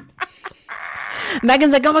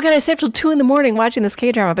 Megan's like, oh my god, I stayed up till 2 a.m. watching this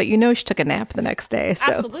K-drama, but you know she took a nap the next day.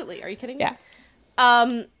 So. Absolutely. Are you kidding me? Yeah.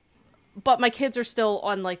 But my kids are still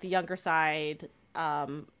on like the younger side.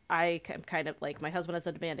 I am kind of like, my husband has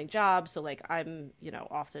a demanding job, so like I'm,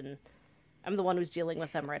 often I'm the one who's dealing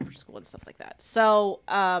with them right after school and stuff like that. So,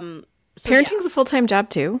 parenting's a full-time job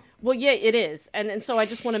too. Well, yeah, it is. And so I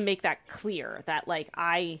just want to make that clear that like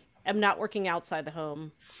I am not working outside the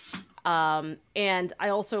home. And I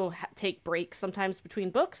also take breaks sometimes between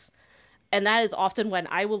books. And that is often when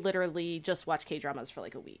I will literally just watch K-dramas for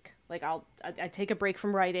like a week. Like I take a break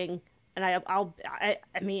from writing and I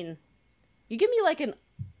mean, you give me like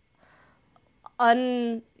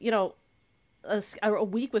a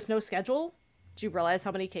week with no schedule. Do you realize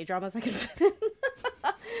how many K-dramas I can fit in?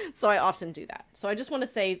 So I often do that. So I just want to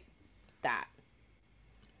say that.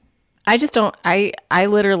 I just don't, I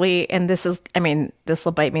literally, and this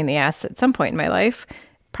will bite me in the ass at some point in my life.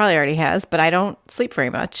 Probably already has, but I don't sleep very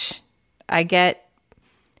much. I get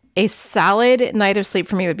a solid night of sleep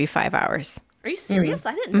for me would be 5 hours. Are you serious?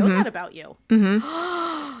 I didn't know that about you.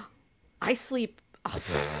 Mm-hmm. I sleep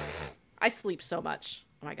so much.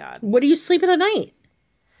 Oh my god. What do you sleep at a night?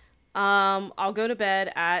 I'll go to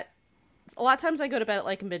bed a lot of times I go to bed at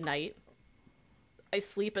like midnight. I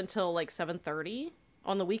sleep until like 7:30.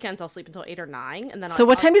 On the weekends I'll sleep until 8 or 9, and then So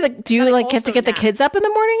what time do you like have to get the kids up in the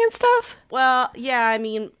morning and stuff? Well, yeah, I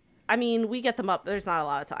mean we get them up. There's not a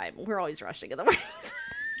lot of time. We're always rushing in the morning.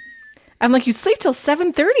 I'm like, you sleep till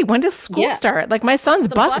 7:30. When does school start? Like my son's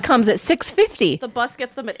bus comes at 6:50. The bus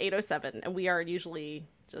gets them at 8:07, and we are usually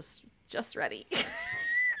just ready.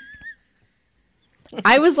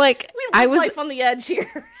 I was like, we live life on the edge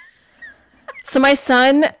here. So my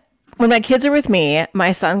son, when my kids are with me,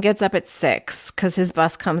 my son gets up at 6 because his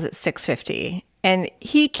bus comes at 6:50, and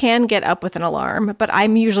he can get up with an alarm, but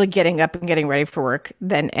I'm usually getting up and getting ready for work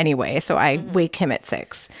then anyway, so I wake him at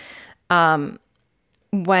 6. And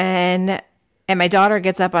my daughter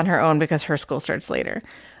gets up on her own because her school starts later.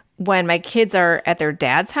 When my kids are at their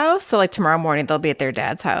dad's house, so like tomorrow morning they'll be at their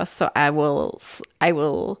dad's house, so I will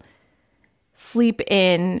sleep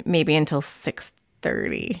in maybe until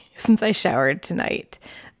 6:30 since I showered tonight.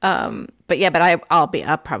 But I'll be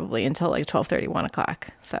up probably until like 12:30, 1 o'clock.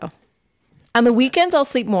 So on the weekends I'll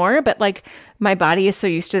sleep more, but like my body is so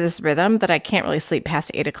used to this rhythm that I can't really sleep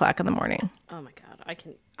past 8 o'clock in the morning. Oh my god,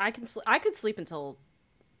 I could sleep until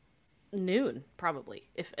noon probably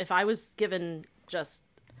if I was given just.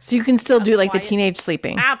 So you can still do like the teenage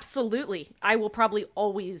sleeping. Absolutely, I will probably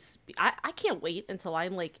always. I can't wait until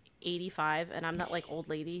I'm like 85 and I'm not like old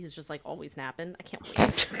lady who's just like always napping. I can't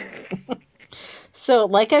wait. So,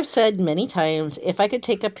 like I've said many times, if I could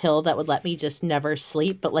take a pill that would let me just never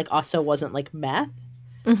sleep, but like also wasn't like meth,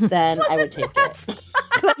 then I would take it.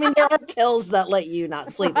 I mean, there are pills that let you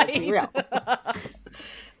not sleep. Let's be real.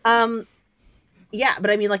 Yeah, but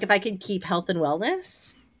I mean, like if I could keep health and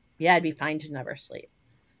wellness, Yeah, I'd be fine to never sleep.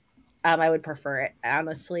 I would prefer it,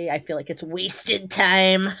 honestly. I feel like it's wasted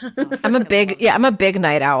time. I'm a big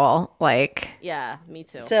night owl. Like, yeah, me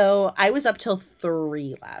too. So I was up till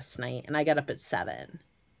 3 last night, and I got up at 7.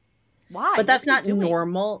 Why? But that's not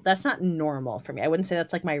normal. That's not normal for me. I wouldn't say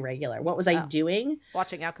that's like my regular. What was I doing?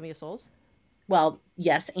 Watching Alchemy of Souls? Well,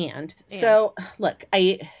 yes, and. So, look,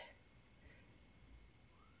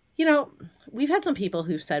 we've had some people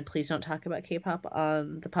who've said, please don't talk about K-pop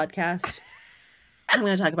on the podcast. I'm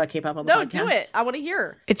going to talk about K-pop on the podcast. No, do it. I want to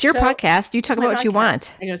hear. It's your podcast. You talk about what you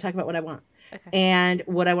want. I'm going to talk about what I want. Okay. And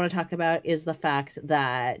what I want to talk about is the fact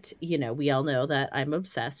that, we all know that I'm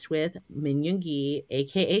obsessed with Min Yoongi,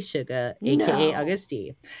 a.k.a. Suga, a.k.a. August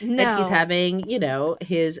D. No. And he's having,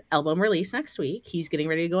 his album release next week. He's getting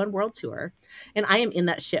ready to go on world tour. And I am in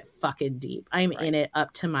that shit fucking deep. I am in it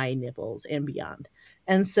up to my nipples and beyond.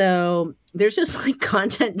 And so there's just like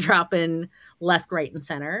content dropping left, right, and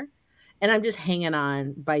center. And I'm just hanging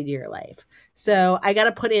on by dear life. So I got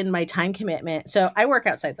to put in my time commitment. So I work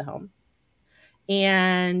outside the home.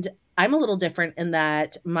 And I'm a little different in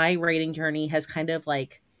that my writing journey has kind of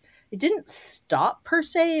like, it didn't stop per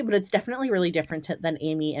se, but it's definitely really different than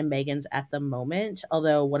Amy and Megan's at the moment.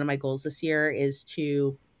 Although one of my goals this year is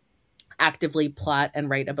to actively plot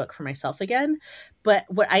and write a book for myself again. But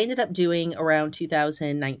what I ended up doing around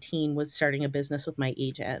 2019 was starting a business with my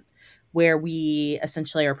agent, where we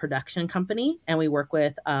essentially are a production company and we work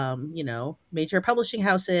with, major publishing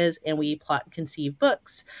houses, and we plot and conceive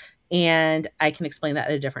books. And I can explain that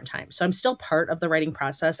at a different time. So I'm still part of the writing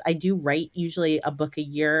process. I do write usually a book a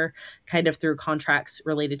year, kind of through contracts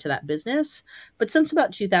related to that business. But since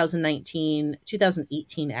about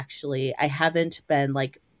 2018, actually, I haven't been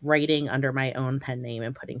like writing under my own pen name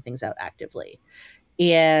and putting things out actively.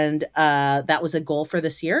 And that was a goal for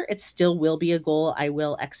this year. It still will be a goal I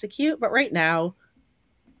will execute. But right now,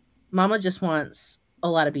 Mama just wants a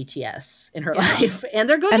lot of BTS in her life. And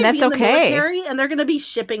they're going to be in the military, and they're going to be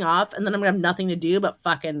shipping off, and then I'm going to have nothing to do but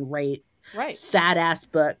fucking write sad ass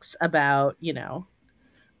books about,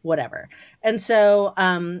 whatever. And so,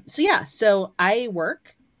 so I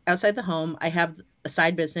work outside the home. I have a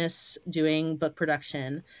side business doing book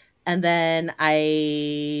production. And then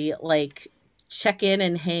I like check in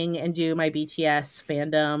and hang and do my BTS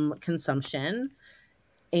fandom consumption.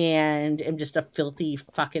 And am just a filthy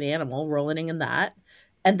fucking animal rolling in that.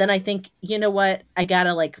 And then I think, you know what? I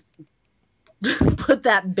gotta like put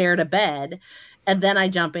that bear to bed. And then I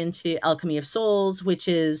jump into Alchemy of Souls, which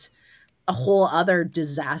is a whole other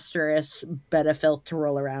disastrous bed of filth to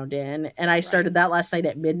roll around in. And I started that last night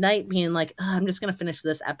at midnight, being like, I'm just going to finish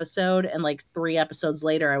this episode. And like 3 episodes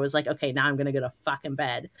later, I was like, okay, now I'm going to go to fucking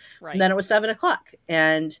bed. Right. And then it was 7:00.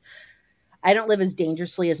 And I don't live as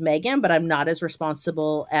dangerously as Megan, but I'm not as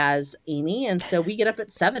responsible as Amy. And so we get up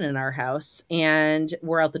at 7 in our house, and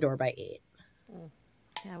we're out the door by 8.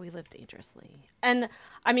 Yeah, we live dangerously. And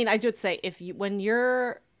I mean, I would say when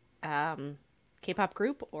your K-pop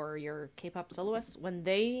group or your K-pop soloists,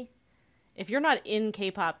 if you're not in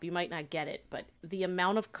K-pop, you might not get it. But the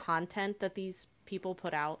amount of content that these people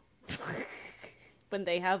put out when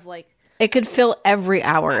they have like, it could fill every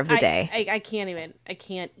hour of the day. I can't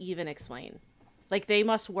even explain. Like, they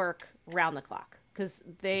must work round the clock because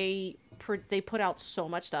they put out so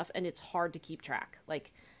much stuff, and it's hard to keep track.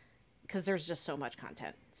 Like, because there's just so much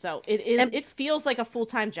content. So it feels like a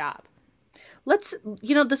full-time job. This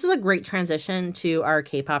is a great transition to our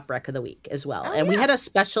K-pop rec of the week as well. We had a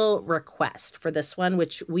special request for this one,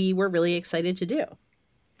 which we were really excited to do.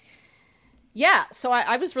 Yeah, so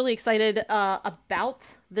I was really excited about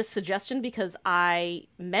this suggestion because I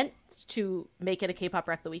meant to make it a K-pop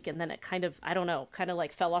rec of the week, and then it kind of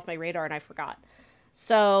like fell off my radar and I forgot.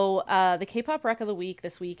 So the K-pop rec of the week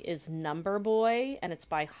this week is Number Boy, and it's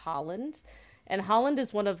by Holland. And Holland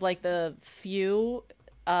is one of like the few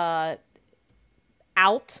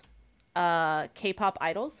out K-pop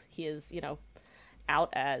idols. He is, out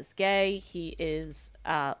as gay. He is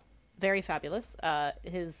very fabulous.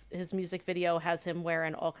 His music video has him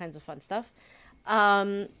wearing all kinds of fun stuff.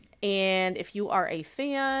 And if you are a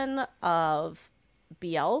fan of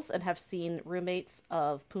BLs and have seen Roommates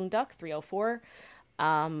of Poonduk 304,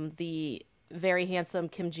 the very handsome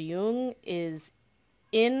Kim Ji-young is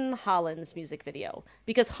in Holland's music video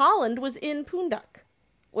because Holland was in Poonduk,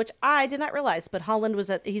 which I did not realize, but Holland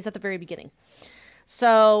he's at the very beginning.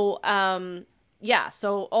 So,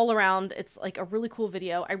 so all around, it's like a really cool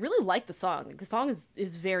video. I really like the song. The song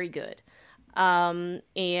is very good.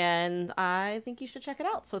 And I think you should check it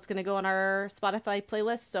out. So it's going to go on our Spotify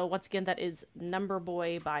playlist. So once again, that is Number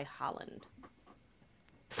Boy by Holland.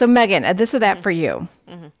 So Megan, this or that for you.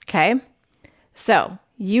 Mm-hmm. Okay. So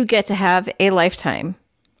you get to have a lifetime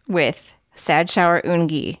with Sad Shower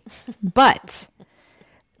Ungi. But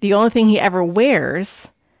the only thing he ever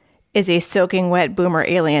wears is a soaking wet boomer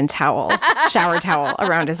alien towel, shower towel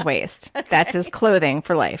around his waist. Okay. That's his clothing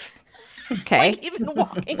for life. Okay. Like even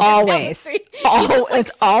walking. Always.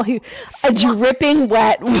 It's all he. A dripping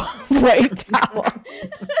wet white towel.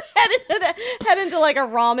 Head into like a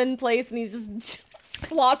ramen place and he's just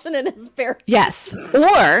sloshing in his bare. Yes.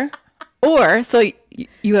 Or so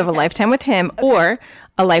you have a lifetime with him, or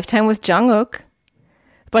a lifetime with Jung-uk.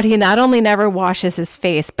 But he not only never washes his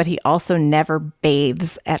face, but he also never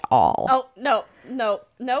bathes at all. Oh, no.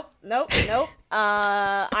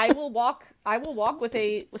 I will walk with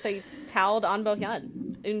a toweled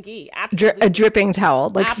Anbohyun Ungi. Absolutely. A dripping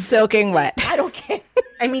towel, like soaking wet. I don't care.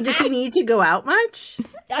 I mean, does he need to go out much?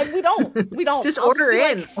 We don't. Just order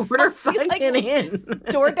in. Order fucking in.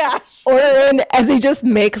 DoorDash. Order in as he just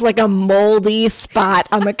makes like a moldy spot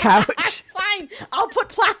on the couch. That's fine. I'll put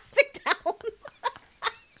plastic down.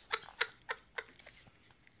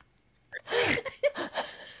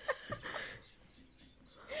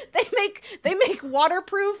 They make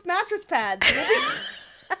waterproof mattress pads.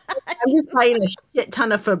 I'm just buying a shit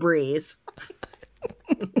ton of Febreze.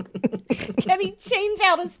 Can he change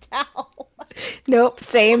out his towel? Nope,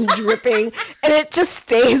 same dripping, and it just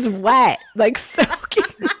stays wet, like soaking.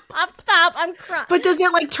 Stop! I'm crying. But does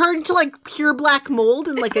it like turn to like pure black mold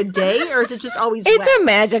in like a day, or is it just always? It's wet? a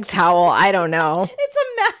magic towel. I don't know. It's a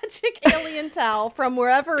magic alien towel from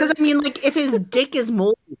wherever. Because I mean, like if his dick is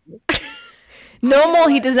moldy. No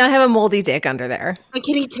mold. He does not have a moldy dick under there. Like,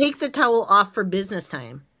 can he take the towel off for business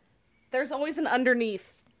time? There's always an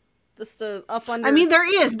underneath, just up under. I mean,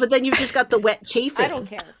 there is, but then you've just got the wet chafing. I don't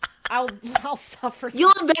care. I'll suffer.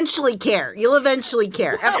 You'll eventually care.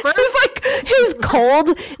 At first, it's like his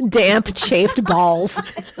cold, damp, chafed balls.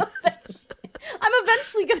 I'm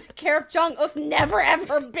eventually gonna care if Jung-uk never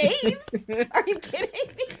ever bathes. Are you kidding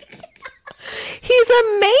me? He's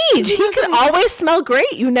a mage. He can always smell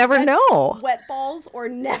great. You never know. Wet balls or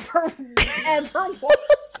never ever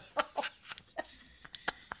wash.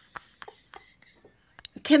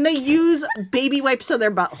 Can they use baby wipes on their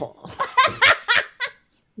butthole?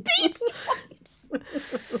 Baby wipes.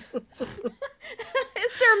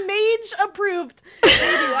 Is there mage approved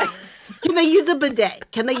baby wipes? Can they use a bidet?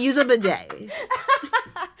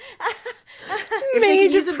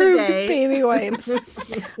 Mage approved baby wipes.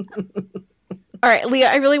 All right, Leah,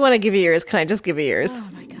 I really want to give you yours. Can I just give you yours? Oh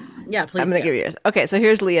my god. Yeah, please. I'm going to give you yours. Okay, so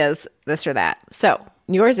here's Leah's this or that. So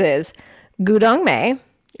yours is Gudong Mei,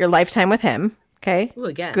 your lifetime with him. Okay. Ooh,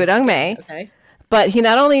 again. Gudong Mei. Okay. But he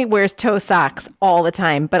not only wears toe socks all the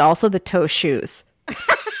time, but also the toe shoes.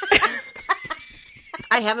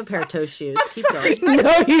 I have a pair of toe shoes. Keep going.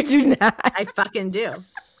 No, you do not. I fucking do.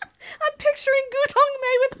 I'm picturing Gudong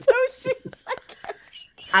Mei with toe shoes.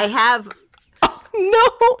 I have No.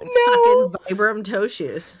 fucking Vibram toe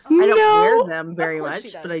shoes. I don't wear them very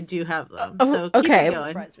much, but I do have them. So keep it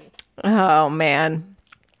going. Oh, man.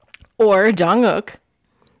 Or Jung-uk,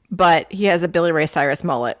 but he has a Billy Ray Cyrus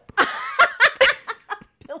mullet.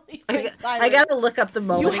 I gotta look up the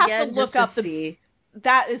mullet again just to see.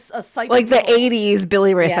 That is a sight. Like the 80s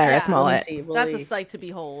Billy Ray Cyrus mullet. That's a sight to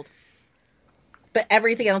behold. But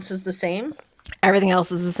everything else is the same? Everything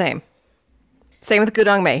else is the same. Same with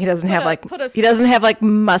Gudong Mei. He doesn't have like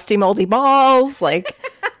musty, moldy balls. Like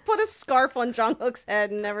put a scarf on Jung-uk's head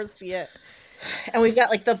and never see it. And we've got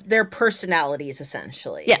like their personalities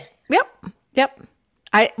essentially. Yeah. Yep.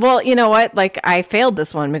 Well, you know what? Like I failed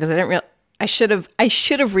this one because I should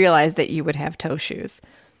have realized that you would have toe shoes.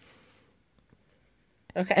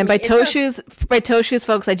 Okay. And by toe shoes,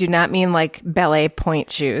 folks, I do not mean like ballet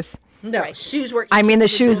point shoes. No, right. Shoes were. I mean the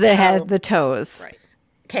shoes that has the toes. Right.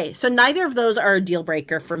 Okay, so neither of those are a deal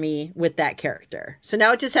breaker for me with that character. So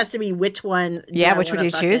now it just has to be which one. Yeah, which would you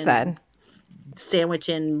choose then? Sandwich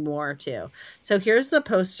in more too. So here's the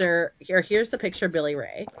poster. Here's the picture of Billy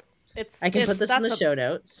Ray. I can put this in the show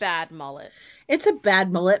notes. Bad mullet. It's a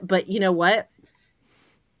bad mullet, but you know what?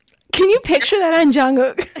 Can you picture that on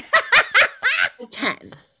Jung-uk?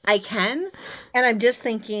 I can. And I'm just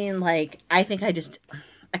thinking, like, I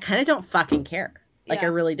kind of don't fucking care. Like, I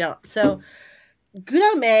really don't. So,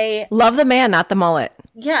 Gudong Mei. Love the man, not the mullet.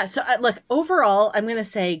 Yeah. So, look, overall, I'm going to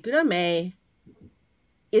say Gudong Mei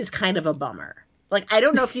is kind of a bummer. Like, I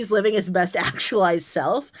don't know if he's living his best actualized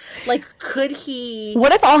self. Like, could he.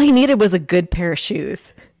 What if all he needed was a good pair of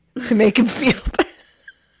shoes to make him feel.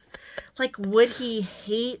 Like, would he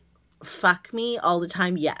hate fuck me all the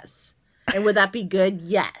time? Yes. And would that be good?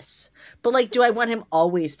 Yes. But like, do I want him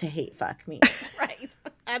always to hate fuck me? Right.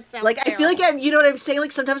 That sounds like, terrible. I feel like you know what I'm saying?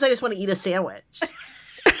 Like, sometimes I just want to eat a sandwich.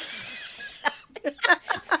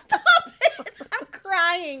 Stop it! I'm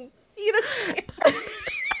crying. Eat a sandwich.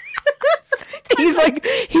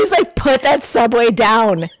 He's like, put that Subway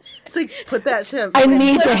down. It's like, put that to... I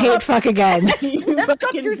need to hate fuck again. You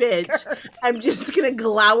fucking bitch. Skirt. I'm just gonna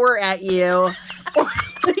glower at you. Or,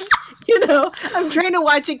 you know, I'm trying to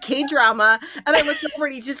watch a K-drama, and I look over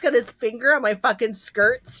and he's just got his finger on my fucking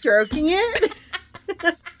skirt, stroking it.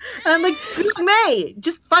 And I'm like, May,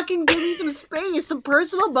 just fucking give me some space, some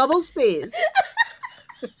personal bubble space.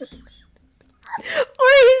 Or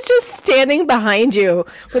he's just standing behind you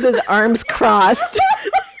with his arms crossed.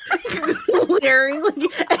 Glaring, like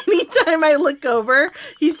anytime I look over,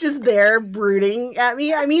 he's just there brooding at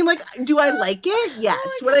me. I mean, like, do I like it? Yes.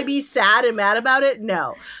 Would I be sad and mad about it?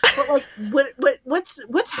 No. But like,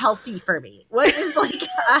 what's healthy for me? What is like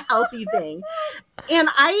a healthy thing? And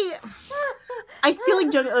I feel like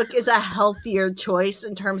Jungkook is a healthier choice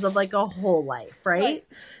in terms of like a whole life, right?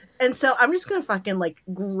 And so I'm just gonna fucking like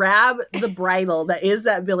grab the bridle that is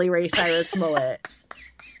that Billy Ray Cyrus mullet.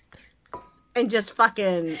 And just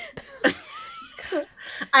fucking,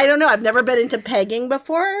 I don't know. I've never been into pegging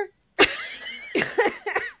before.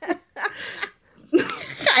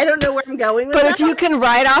 I don't know where I'm going with But that. if you can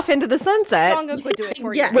ride off into the sunset Jungkook would do it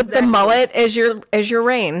for you. Yeah. with the Exactly. mullet as your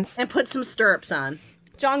reins. And put some stirrups on.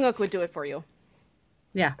 Jungkook would do it for you.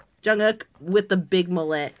 Yeah. Jungkook with the big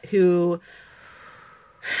mullet who,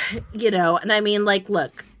 you know, and I mean, like,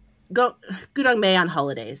 look, go Gudong May on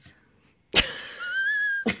holidays.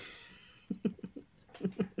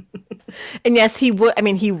 And yes, he would. I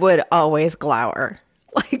mean, he would always glower.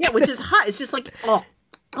 Like, Yeah, which is hot. It's just like, oh,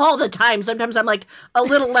 all the time. Sometimes I'm like, a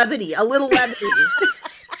little levity. Like, can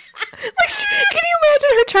you imagine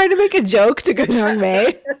her trying to make a joke to Gudong May?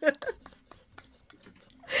 And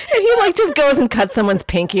he like just goes and cuts someone's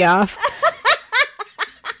pinky off.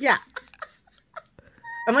 Yeah.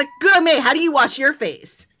 I'm like, Gudong May, how do you wash your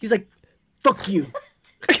face? He's like, fuck you.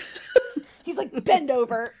 He's like, bend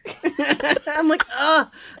over. I'm like, oh,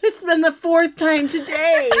 it's been the 4th time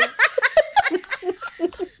today.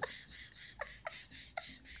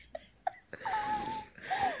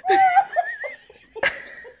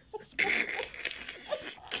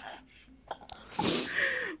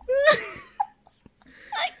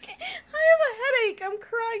 I have a headache. I'm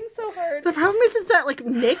crying so hard. The problem is that like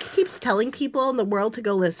Nick keeps telling people in the world to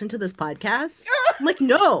go listen to this podcast. I'm like,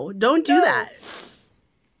 no, don't do that.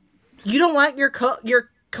 You don't want your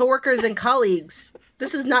coworkers and colleagues.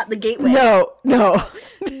 This is not the gateway. No. No,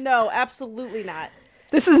 absolutely not.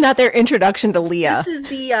 This is not their introduction to Leah. This is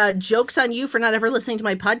the joke's on you for not ever listening to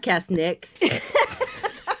my podcast, Nick.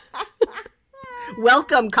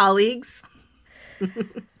 Welcome, colleagues.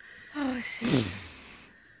 Oh, shit.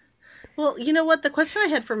 Well, you know what? The question I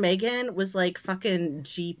had for Megan was like fucking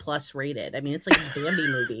G+ rated. I mean, it's like a Bambi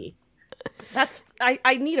movie. That's I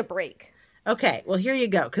need a break. Okay, well here you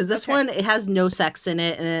go. Because this one, it has no sex in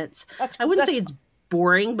it, and it's I wouldn't say it's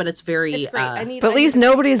boring, but it's very. It's great. But at least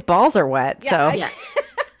nobody's balls are wet. So yeah.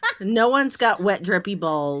 No one's got wet, drippy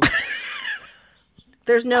balls.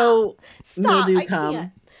 There's no Stop, mildew I cum.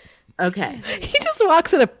 can't. Okay. he just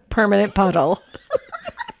walks in a permanent puddle.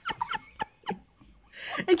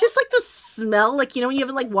 And just like the smell, like, you know, when you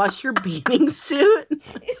haven't like washed your bathing suit.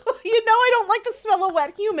 You know I don't like the smell of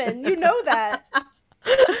wet human. You know that. Oh.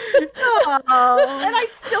 And I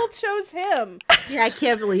still chose him. Yeah, I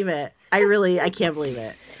can't believe it. I can't believe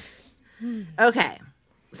it. Okay.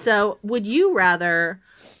 So would you rather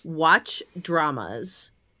watch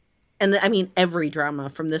dramas, and I mean every drama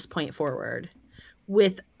from this point forward,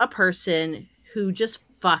 with a person who just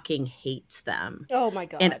fucking hates them Oh my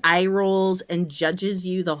god. and eye rolls and judges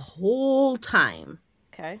you the whole time,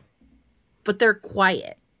 Okay. but they're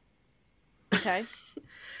quiet? Okay.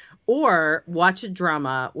 Or watch a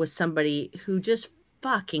drama with somebody who just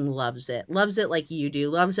fucking loves it like you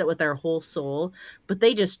do, loves it with their whole soul, but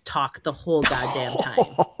they just talk the whole goddamn time.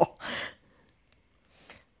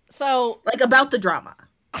 So Like about the drama.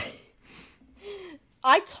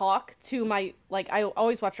 I talk to my, like, I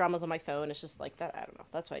always watch dramas on my phone. It's just like that. I don't know.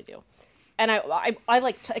 That's what I do. And I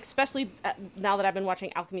like, especially now that I've been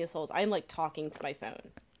watching Alchemy of Souls, I'm like talking to my phone.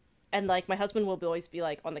 And like my husband will always be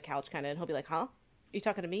like on the couch kind of, and he'll be like, huh? Are you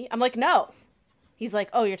talking to me? I'm like, no. He's like,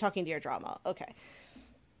 oh, you're talking to your drama. Okay.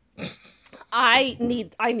 I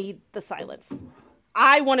need the silence.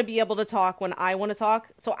 I want to be able to talk when I want to talk.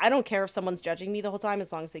 So I don't care if someone's judging me the whole time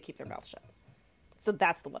as long as they keep their mouth shut. So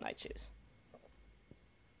that's the one I choose.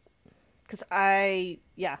 Because I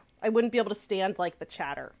wouldn't be able to stand, like, the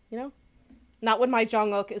chatter, you know? Not when my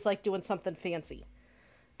Jungkook is, like, doing something fancy.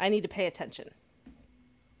 I need to pay attention.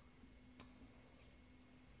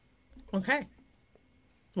 Okay.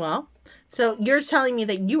 Well, so you're telling me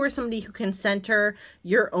that you are somebody who can center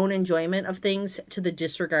your own enjoyment of things to the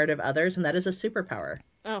disregard of others, and that is a superpower.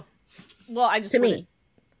 Oh, well, I just To wouldn't- me.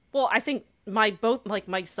 Well, I think my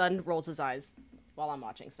son rolls his eyes while I'm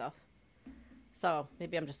watching stuff, so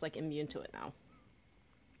maybe I'm just like immune to it now.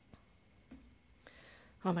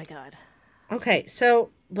 Oh my god, Okay,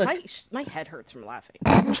 so look, my head hurts from laughing.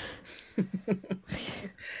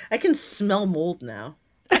 I can smell mold now.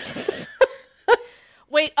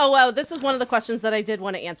 Wait, oh wow, this is one of the questions that I did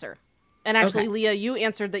want to answer. And actually, Okay. Leah, you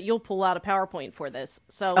answered that you'll pull out a PowerPoint for this.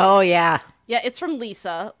 So Oh, yeah. yeah, it's from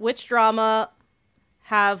Lisa. Which drama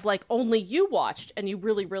have like only you watched and you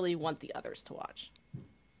really, really want the others to watch?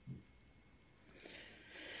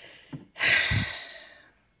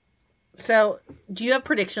 So, do you have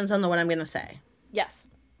predictions on the one I'm going to say? Yes,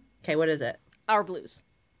 Okay, what is it? Our Blues.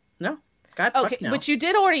 No? God, Okay, fuck no. which you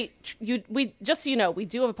did already. We just so you know, we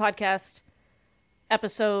do have a podcast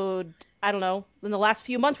episode. I don't know, in the last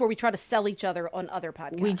few months where we try to sell each other on other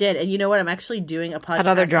podcasts. We did, and you know what? I'm actually doing a podcast. At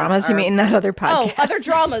other dramas, you on our- mean? Not other podcasts. Oh, other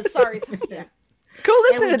dramas. Sorry. Yeah. Go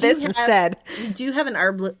listen And we to this do have- instead. We do have an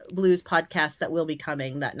Our Blues podcast that will be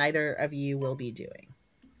coming that neither of you will be doing.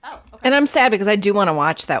 Oh, okay. And I'm sad because I do want to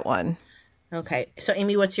watch that one. Okay, so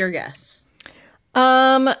Amy, what's your guess?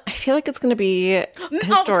 I feel like it's going to be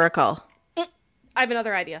historical. I have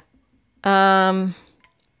another idea.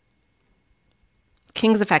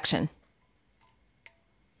 King's Affection.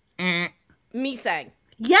 Me sang.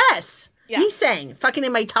 Yes! Yeah. He sang. Fucking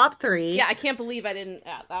in my top 3. Yeah, I can't believe I didn't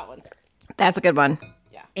add that one. That's a good one.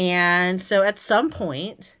 Yeah. And so at some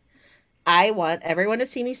point, I want everyone to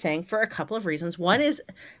see me sing for a couple of reasons. One is,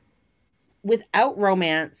 without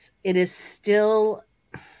romance, it is still,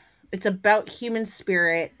 it's about human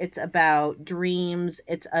spirit. It's about dreams.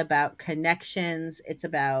 It's about connections. It's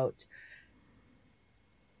about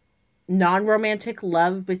non-romantic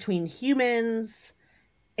love between humans.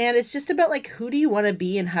 And it's just about like, who do you want to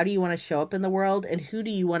be and how do you want to show up in the world? And who do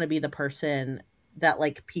you want to be the person that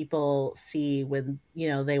like people see when, you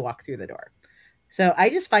know, they walk through the door. So I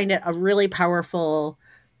just find it a really powerful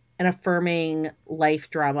and affirming life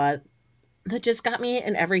drama that just got me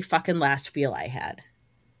in every fucking last feel I had.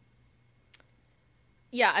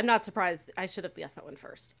 Yeah, I'm not surprised. I should have guessed that one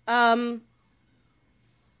first.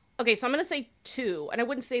 Okay, so I'm going to say 2, and I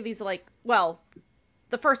wouldn't say these like, well,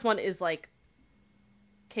 the first one is like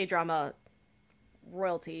K-drama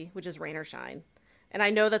royalty, which is Rain or Shine. And I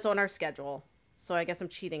know that's on our schedule, so I guess I'm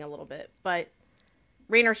cheating a little bit, but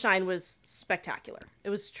Rain or Shine was spectacular. It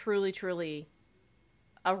was truly, truly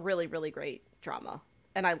a really, really great drama,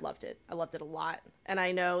 and I loved it. I loved it a lot, and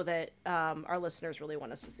I know that our listeners really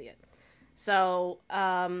want us to see it. So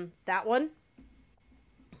that one.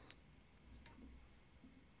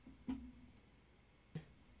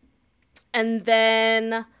 And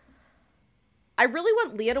then I really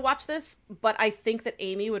want Leah to watch this, but I think that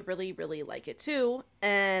Amy would really, really like it too.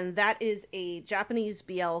 And that is a Japanese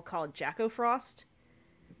BL called Jacko Frost.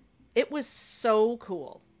 It was so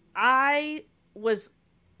cool. I was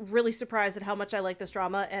really surprised at how much I like this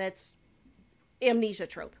drama, and it's amnesia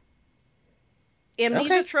trope.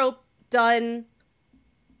 Amnesia trope done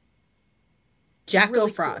Jack really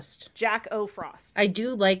O'Frost. Cool. Jack O'Frost. I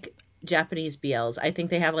do like Japanese BLs. I think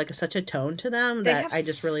they have like such a tone to them that I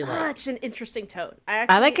just really like. Such an interesting tone.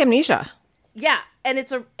 I like Amnesia. Yeah, and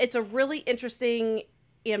it's a really interesting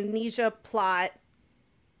amnesia plot.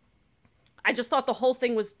 I just thought the whole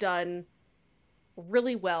thing was done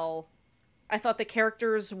really well. I thought the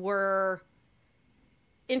characters were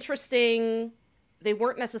interesting. They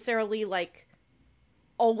weren't necessarily like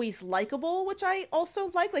always likable, which I also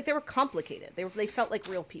like. Like they were complicated. They felt like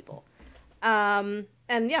real people.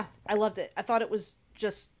 And yeah, I loved it. I thought it was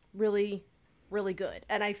just really, really good.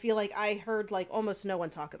 And I feel like I heard like almost no one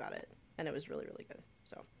talk about it, and it was really, really good.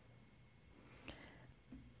 So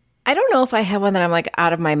I don't know if I have one that I'm like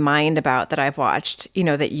out of my mind about that I've watched, you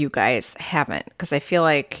know, that you guys haven't, because I feel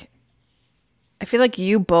like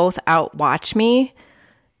you both outwatch me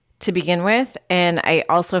to begin with, and I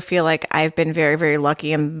also feel like I've been very, very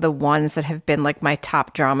lucky, and the ones that have been like my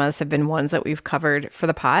top dramas have been ones that we've covered for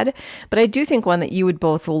the pod. But I do think one that you would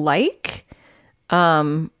both like,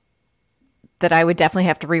 that I would definitely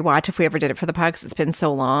have to rewatch if we ever did it for the pod because it's been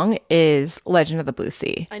so long, is Legend of the Blue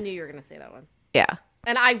Sea. I knew you were going to say that one. Yeah.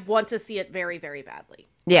 And I want to see it very, very badly.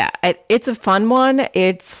 Yeah, it's a fun one.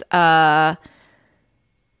 It's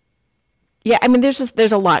yeah, I mean,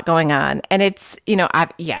 there's a lot going on, and it's, you know,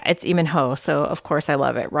 it's Lee Min-ho, so of course I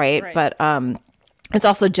love it, right? But it's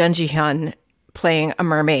also Jun Ji-hyun playing a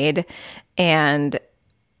mermaid, and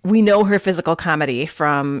we know her physical comedy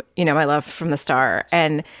from, you know, My Love from the Star,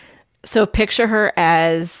 and So picture her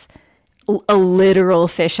as a literal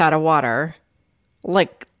fish out of water,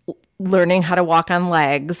 like learning how to walk on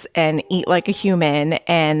legs and eat like a human.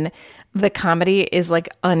 And the comedy is like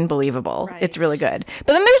unbelievable. Right. It's really good.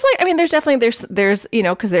 But then there's like, I mean, there's definitely, there's, you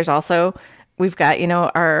know, because there's also, we've got, you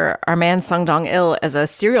know, our man Sung Dong Il as a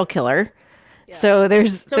serial killer. Yeah. So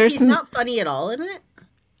there's he's some... not funny at all in it?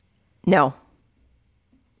 No.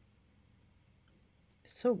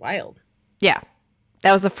 So wild. Yeah.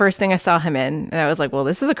 That was the first thing I saw him in. And I was like, well,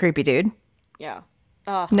 this is a creepy dude. Yeah.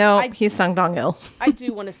 No, he's Sung Dong Il. I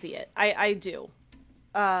do want to see it. I do.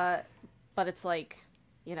 But it's like,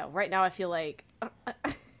 you know, right now I feel like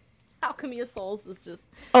Alchemy of Souls is just...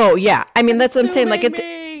 Oh, yeah. I mean, that's what I'm saying. Like,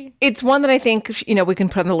 it's one that I think, you know, we can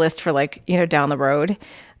put on the list for, like, you know, down the road.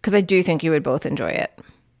 Because I do think you would both enjoy it.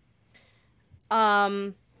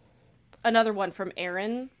 Another one from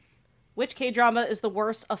Aaron. Which K-drama is the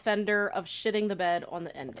worst offender of shitting the bed on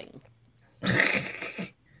the ending?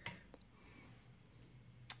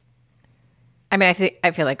 I mean,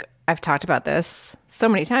 I feel like I've talked about this so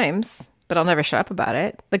many times, but I'll never shut up about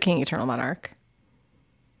it. The King Eternal Monarch.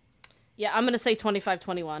 Yeah, I'm going to say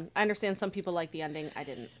 25-21. I understand some people like the ending. I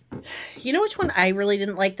didn't. You know which one I really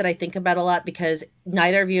didn't like that I think about a lot because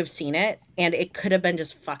neither of you have seen it, and it could have been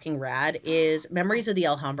just fucking rad, is Memories of the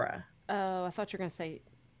Alhambra. Oh, I thought you were going to say...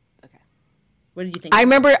 Okay. What did you think? I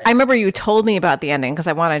remember you told me about the ending because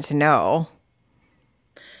I wanted to know.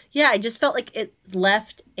 Yeah, I just felt like it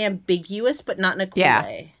left ambiguous, but not in a cool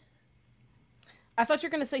way. I thought you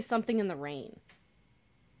were going to say Something in the Rain.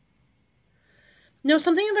 No,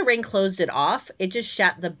 Something in the Rain closed it off. It just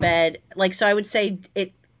shat the bed. Like, so I would say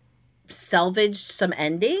it salvaged some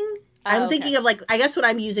ending. I'm thinking of, like, I guess what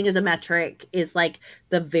I'm using as a metric is, like,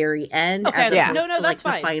 the very end. Okay, as opposed no, to, that's like,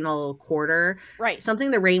 fine. The final quarter. Right. Something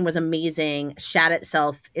in the Rain was amazing, shat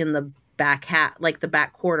itself in the back the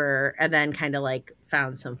back quarter, and then kind of, like,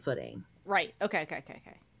 found some footing. Right. Okay.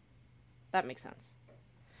 That makes sense.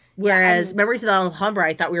 Whereas Memories of the Alhambra,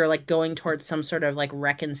 I thought we were, like, going towards some sort of, like,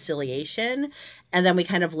 reconciliation, and then we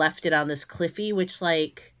kind of left it on this cliffy, which,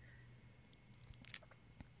 like,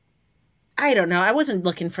 I don't know. I wasn't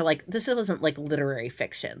looking for, like, this wasn't, like, literary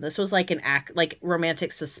fiction. This was, like, like,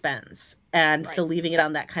 romantic suspense. And so leaving it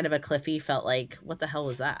on that kind of a cliffy felt like, what the hell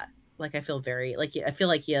was that? Like, I feel very, like, I feel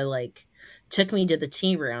like you, like, took me to the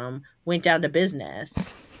tea room, went down to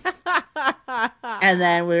business, and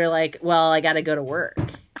then we were like, well, I got to go to work.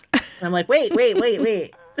 And I'm like,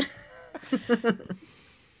 wait.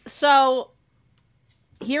 So,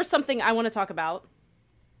 here's something I want to talk about,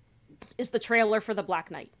 is the trailer for The Black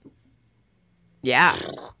Knight. Yeah.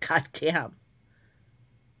 God damn.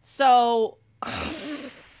 So,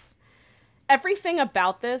 everything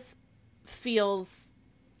about this feels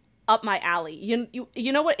up my alley. You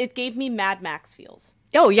know what? It gave me Mad Max feels.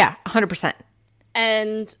 Oh, yeah. 100%.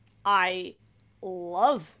 And I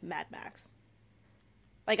love Mad Max.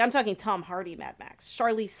 Like, I'm talking Tom Hardy Mad Max,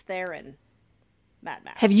 Charlize Theron Mad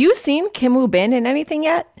Max. Have you seen Kim Woo Bin in anything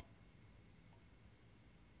yet?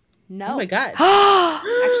 No. Oh my God.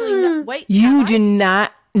 Actually, no. Wait. You do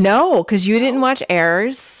not know because you didn't watch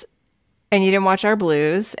Heirs and you didn't watch Our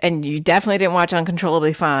Blues and you definitely didn't watch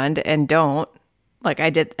Uncontrollably Fond and don't. Like I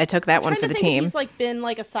did. I took that one for the team. He's like been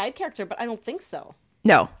like a side character, but I don't think so.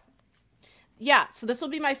 No. Yeah. So this will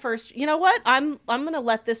be my first. You know what? I'm going to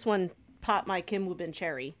let this one pop my Kim Woo Bin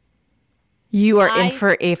cherry. You are in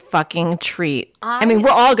for a fucking treat. I mean,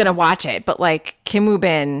 we're all going to watch it, but like Kim Woo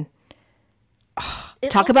Bin...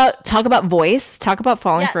 Talk about voice. Talk about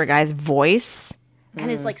falling for a guy's voice. And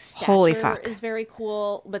his like stature Holy fuck. is very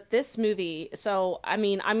cool. But this movie, so I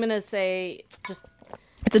mean, I'm gonna say just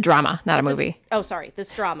it's a drama, not a movie.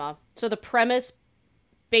 This drama. So the premise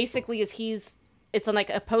basically is it's in like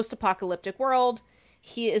a post-apocalyptic world.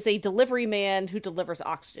 He is a delivery man who delivers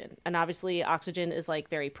oxygen, and obviously oxygen is like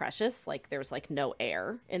very precious. Like there's like no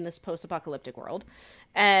air in this post-apocalyptic world,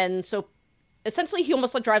 and so essentially he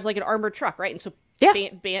almost like drives like an armored truck, right? And so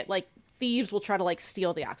like thieves will try to like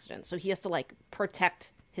steal the oxygen, so he has to like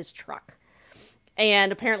protect his truck.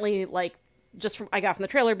 And apparently, like just from I got from the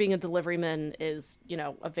trailer, being a deliveryman is, you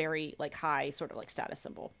know, a very like high sort of like status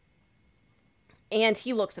symbol. And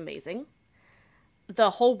he looks amazing.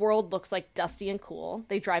 The whole world looks like dusty and cool.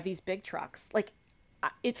 They drive these big trucks. Like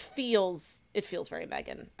it feels very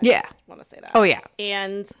Megan. I just want to say that. Oh yeah.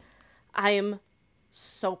 And I am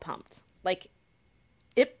so pumped. Like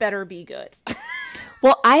it better be good.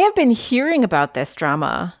 Well, I have been hearing about this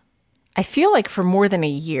drama, I feel like for more than a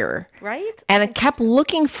year. Right? And I kept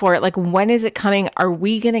looking for it. Like, when is it coming? Are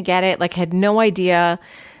we going to get it? Like, had no idea.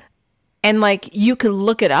 And like, you could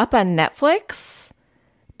look it up on Netflix,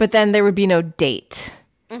 but then there would be no date.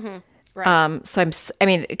 Mm-hmm. Right. So I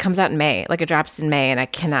mean, it comes out in May. Like, it drops in May, and I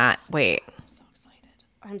cannot wait. I'm so excited.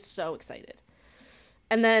 I'm so excited.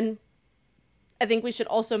 And then I think we should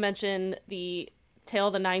also mention the Tale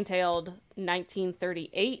of the Nine-Tailed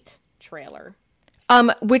 1938 trailer.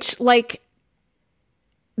 Which, like,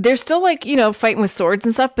 they're still, like, you know, fighting with swords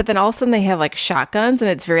and stuff, but then all of a sudden they have, like, shotguns,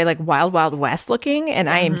 and it's very, like, Wild Wild West looking, and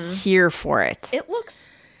I am here for it. It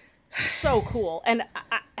looks so cool. And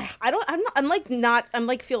I'm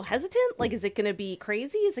like feel hesitant. Like, is it going to be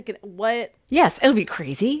crazy? Is it going to, what? Yes, it'll be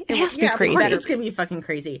crazy. It has to be crazy. Of course it's going to be fucking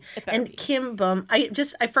crazy. And be. Kim Bum, I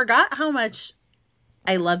forgot how much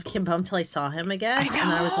I loved Kim Bum till I saw him again. I know.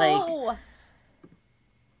 And I was like,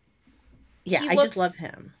 yeah, I just love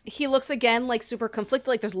him. He looks again like super conflicted.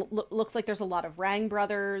 Like looks like there's a lot of Rang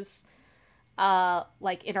brothers,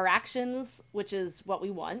 like interactions, which is what we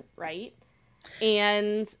want, right?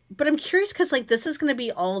 But I'm curious because like this is going to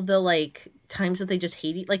be all the like times that they just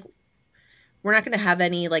hate like we're not going to have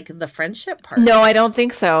any like the friendship part. No, I don't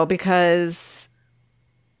think so, because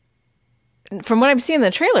from what I'm seeing in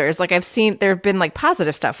the trailers, like I've seen there have been like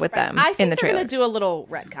positive stuff with them I think in the they're trailer. going to do a little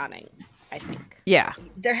retconning, I think. Yeah.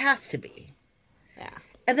 There has to be. Yeah.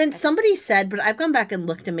 And then somebody said, but I've gone back and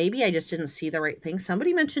looked and maybe I just didn't see the right thing.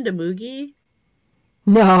 Somebody mentioned a Moogie.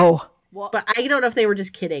 No. Well, But I don't know if they were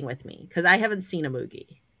just kidding with me because I haven't seen a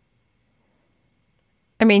Moogie.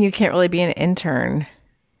 I mean, you can't really be an intern.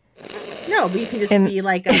 No, but you can just be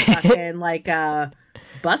like a fucking like a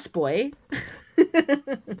busboy.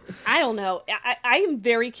 I don't know. I am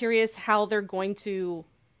very curious how they're going to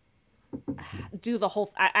do the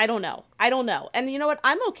whole. I don't know. I don't know. And you know what?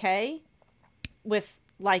 I'm okay with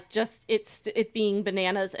like just it being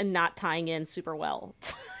bananas and not tying in super well.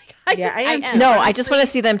 I am. No, I just want to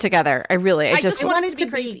see them together. I just want it to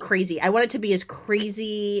be crazy. I want it to be as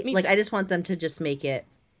crazy. Me like too. I just want them to just make it.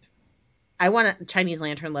 I want a Chinese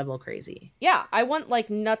Lantern level crazy. Yeah, I want like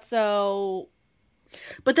nutso.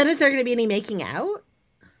 But then is there going to be any making out?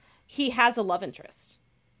 He has a love interest.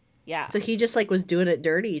 Yeah. So he just like was doing it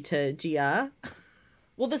dirty to Gia.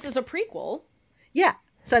 Well, this is a prequel. Yeah.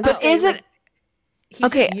 So I'm just saying, is it he's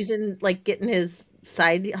okay? just using like getting his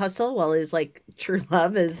side hustle while his like true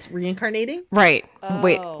love is reincarnating. Right.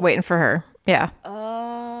 Oh. Waiting for her. Yeah.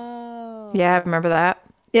 Oh. Yeah, I remember that.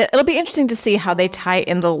 Yeah, it'll be interesting to see how they tie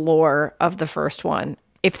in the lore of the first one,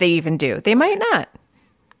 if they even do. They might not.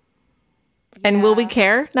 And will we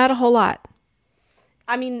care? Not a whole lot.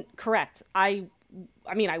 I mean, correct. I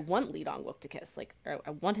mean, I want Lee Dong-wook to kiss. Like,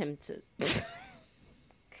 I want him to.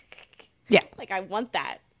 Yeah. Like, I want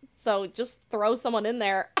that. So just throw someone in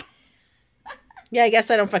there. Yeah, I guess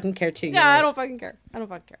I don't fucking care too. Yeah, I don't fucking care.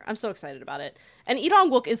 I'm so excited about it. And Lee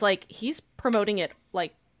Dong-wook is like, he's promoting it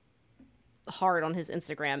like hard on his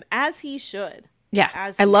Instagram, as he should.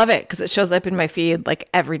 Yeah. I love it because it shows up in my feed like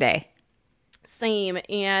every day. Same.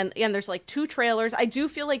 And there's like 2 trailers. I do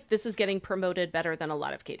feel like this is getting promoted better than a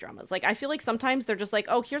lot of K-dramas. Like, I feel like sometimes they're just like,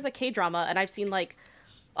 oh, here's a K-drama, and I've seen like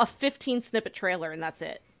a 15 snippet trailer and that's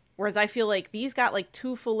it. Whereas I feel like these got like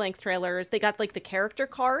 2 full-length trailers. They got like the character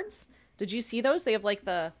cards. Did you see those? They have like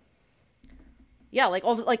like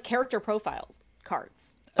all like character profiles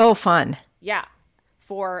cards. Oh, fun. Yeah.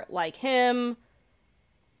 For like him,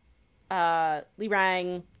 Lee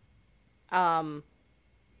Rang, the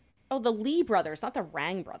Lee brothers, not the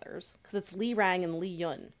Rang brothers, because it's Lee Rang and Lee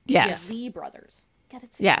Yun. Yes. The Lee brothers. Get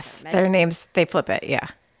it together, Yes. Megan. Their names, they flip it. Yeah.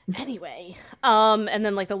 Anyway, and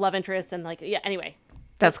then like the love interest and like, yeah, anyway.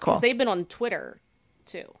 That's cool. They've been on Twitter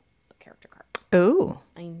too, the character cards. Ooh.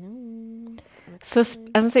 I know. So I was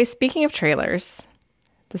going to say, speaking of trailers,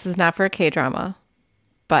 this is not for a K-drama,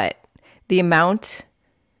 but the amount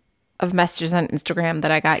of messages on Instagram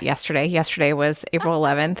that I got yesterday was April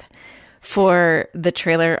 11th, for the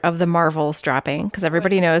trailer of the Marvels dropping, because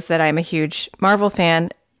everybody knows that I'm a huge Marvel fan,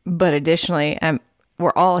 but additionally,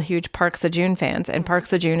 we're all huge Park Seo-joon fans, and Park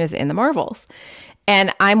Seo-joon is in the Marvels.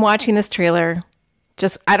 And I'm watching this trailer,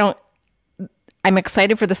 I'm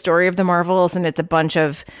excited for the story of the Marvels, and it's a bunch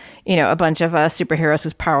of superheroes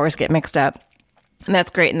whose powers get mixed up. And that's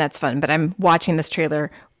great and that's fun. But I'm watching this trailer,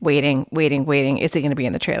 waiting. Is he going to be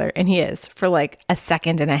in the trailer? And he is, for like a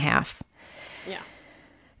second and a half. Yeah.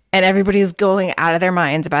 And everybody's going out of their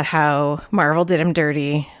minds about how Marvel did him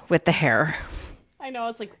dirty with the hair. I know.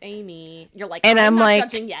 It's like, Amy, you're like, and I'm not like,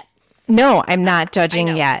 judging yet. No, I'm not judging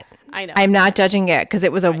yet. I know. I'm not judging yet because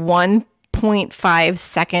it was a 1.5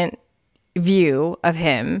 second view of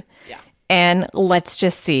him. Yeah. And let's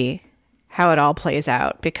just see how it all plays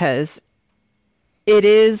out, because it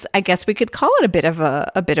is, I guess we could call it a bit of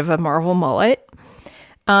a Marvel mullet.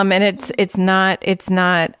 And it's not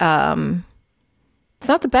It's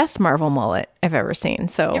not the best Marvel mullet I've ever seen.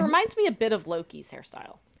 So It reminds me a bit of Loki's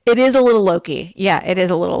hairstyle. it is a little Loki. Yeah, it is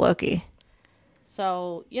a little Loki.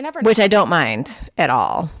 So you never know. Which I don't mind at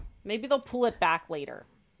all. Maybe they'll pull it back later.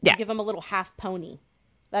 Yeah. Give him a little half pony.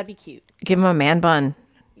 That'd be cute. Give him a man bun.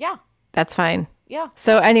 Yeah. That's fine. Yeah.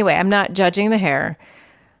 So anyway, I'm not judging the hair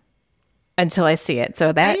until I see it.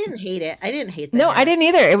 So that I didn't hate it. I didn't hate that. no, I didn't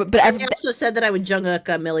either. But I also said that I would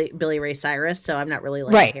Jungkook Billy Ray Cyrus, so I'm not really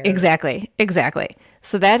like right, hair. exactly.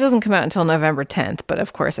 So that doesn't come out until November 10th. But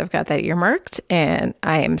of course, I've got that earmarked, and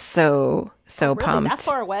I am so Really? pumped. That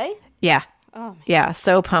far away? Yeah, Oh, yeah,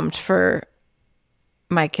 so pumped for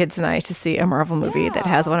my kids and I to see a Marvel movie that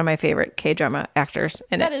has one of my favorite K-drama actors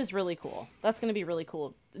in that it. is really cool. That's going to be really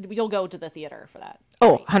cool. You'll go to the theater for that.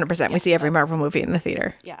 Oh, 100%. We see every Marvel movie in the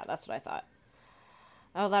theater. Yeah, that's what I thought.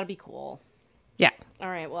 Oh, that'd be cool. Yeah. All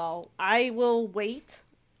right, well, I will wait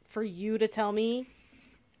for you to tell me.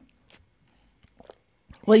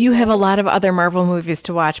 Well, you have a lot of other Marvel movies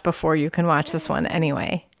to watch before you can watch this one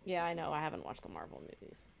anyway. Yeah, I know. I haven't watched the Marvel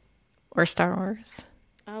movies. Or Star Wars.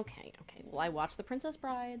 Okay. Well, I watched The Princess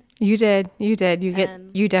Bride. You did. You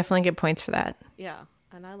And- you definitely get points for that. Yeah,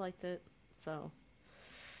 and I liked it. So,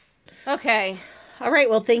 okay. All right.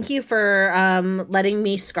 Well, thank you for letting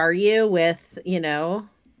me scar you with,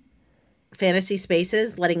 fantasy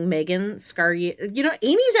spaces, letting Megan scar you.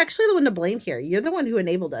 Amy's actually the one to blame here. You're the one who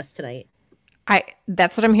enabled us tonight.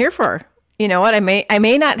 That's what I'm here for. You know what? I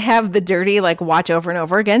may not have the dirty watch over and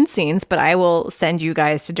over again scenes, but I will send you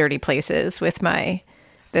guys to dirty places with my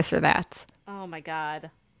this or that. Oh my god,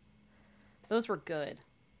 those were good.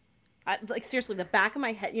 Seriously, the back of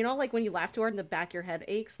my head. When you laugh too hard and the back of your head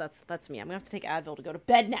aches. That's me. I'm gonna have to take Advil to go to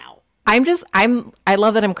bed now. I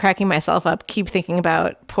love that I'm cracking myself up. Keep thinking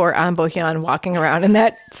about poor An Bo-hyun walking around in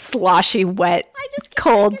that sloshy, wet,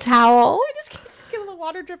 cold towel. I just keep thinking of the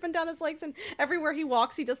water dripping down his legs, and everywhere he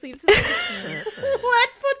walks, he just leaves his wet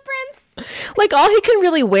footprints. All he can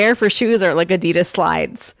really wear for shoes are Adidas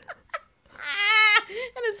slides.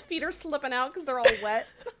 And his feet are slipping out because they're all wet.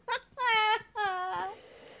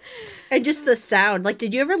 And just the sound.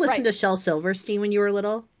 Did you ever listen Right. to Shel Silverstein when you were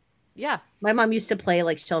little? Yeah. My mom used to play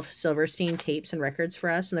Shel Silverstein tapes and records for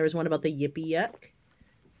us, and there was one about the Yippee Yuck.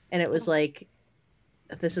 And it was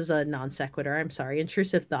this is a non sequitur, I'm sorry,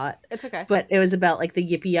 intrusive thought. It's okay. But it was about the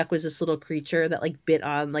Yippee Yuck was this little creature that bit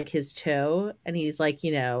on his toe, and he's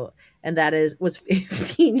and that was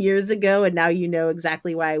 15 years ago, and now you know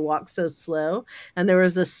exactly why I walk so slow. And there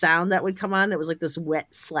was this sound that would come on that was this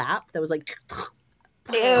wet slap that was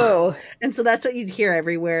Ew. and so that's what you'd hear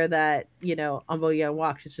everywhere that An Bo-hyun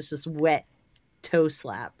walked. It's just this wet toe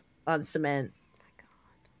slap on cement.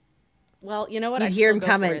 Well, you know what? You I'd hear still him go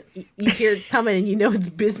coming. for it. You hear it coming, and you know it's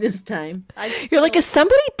business time. You're is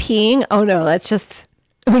somebody peeing? Oh no, that's just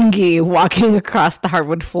Ungi walking across the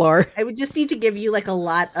hardwood floor. I would just need to give you a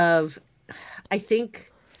lot of, I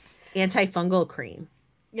think, antifungal cream.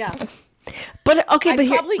 Yeah. But okay, but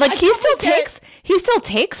here, I'd he still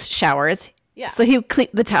takes showers. Yeah. So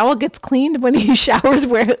the towel gets cleaned when he showers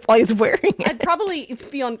while he's wearing it. I'd probably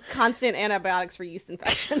be on constant antibiotics for yeast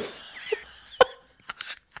infections.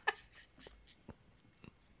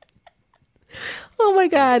 Oh my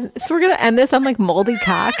god! So we're gonna end this on moldy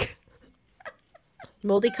cock.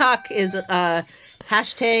 Moldy cock is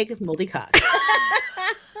hashtag moldy cock.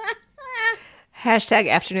 Hashtag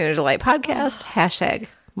Afternoona Delight podcast. Hashtag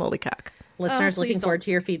moldy cock. Listeners, please looking don't. forward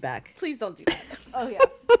to your feedback. Please don't do that. Oh yeah.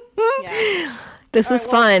 Yeah. This was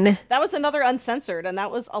fun. That was another Uncensored, and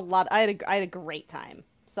that was a lot. I had a great time.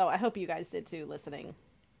 So I hope you guys did too, listening.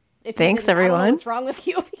 If you Thanks, didn't, I don't know everyone. what's wrong with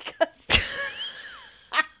you? Because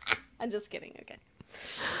I'm just kidding. Okay.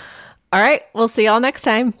 All right, we'll see y'all next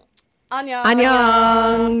time. Annyeong.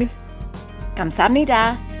 Annyeong.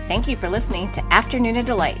 Kamsahamnida. Thank you for listening to Afternoona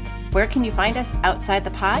Delight. Where can you find us outside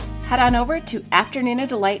the pod? Head on over to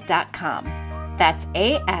afternoonadelight.com. That's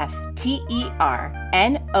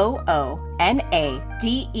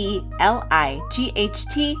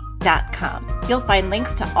AFTERNOONADELIGHT.com. You'll find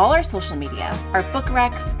links to all our social media, our book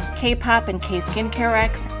recs, K-pop and K-skincare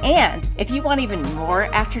recs, and if you want even more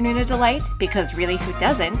Afternoona Delight, because really who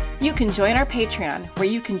doesn't, you can join our Patreon, where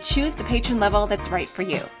you can choose the patron level that's right for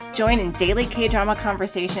you. Join in daily K-drama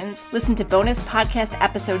conversations, listen to bonus podcast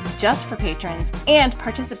episodes just for patrons, and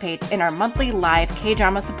participate in our monthly live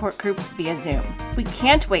K-drama support group via Zoom. We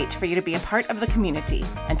can't wait for you to be a part of the community.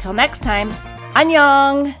 Until next time,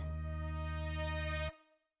 annyeong!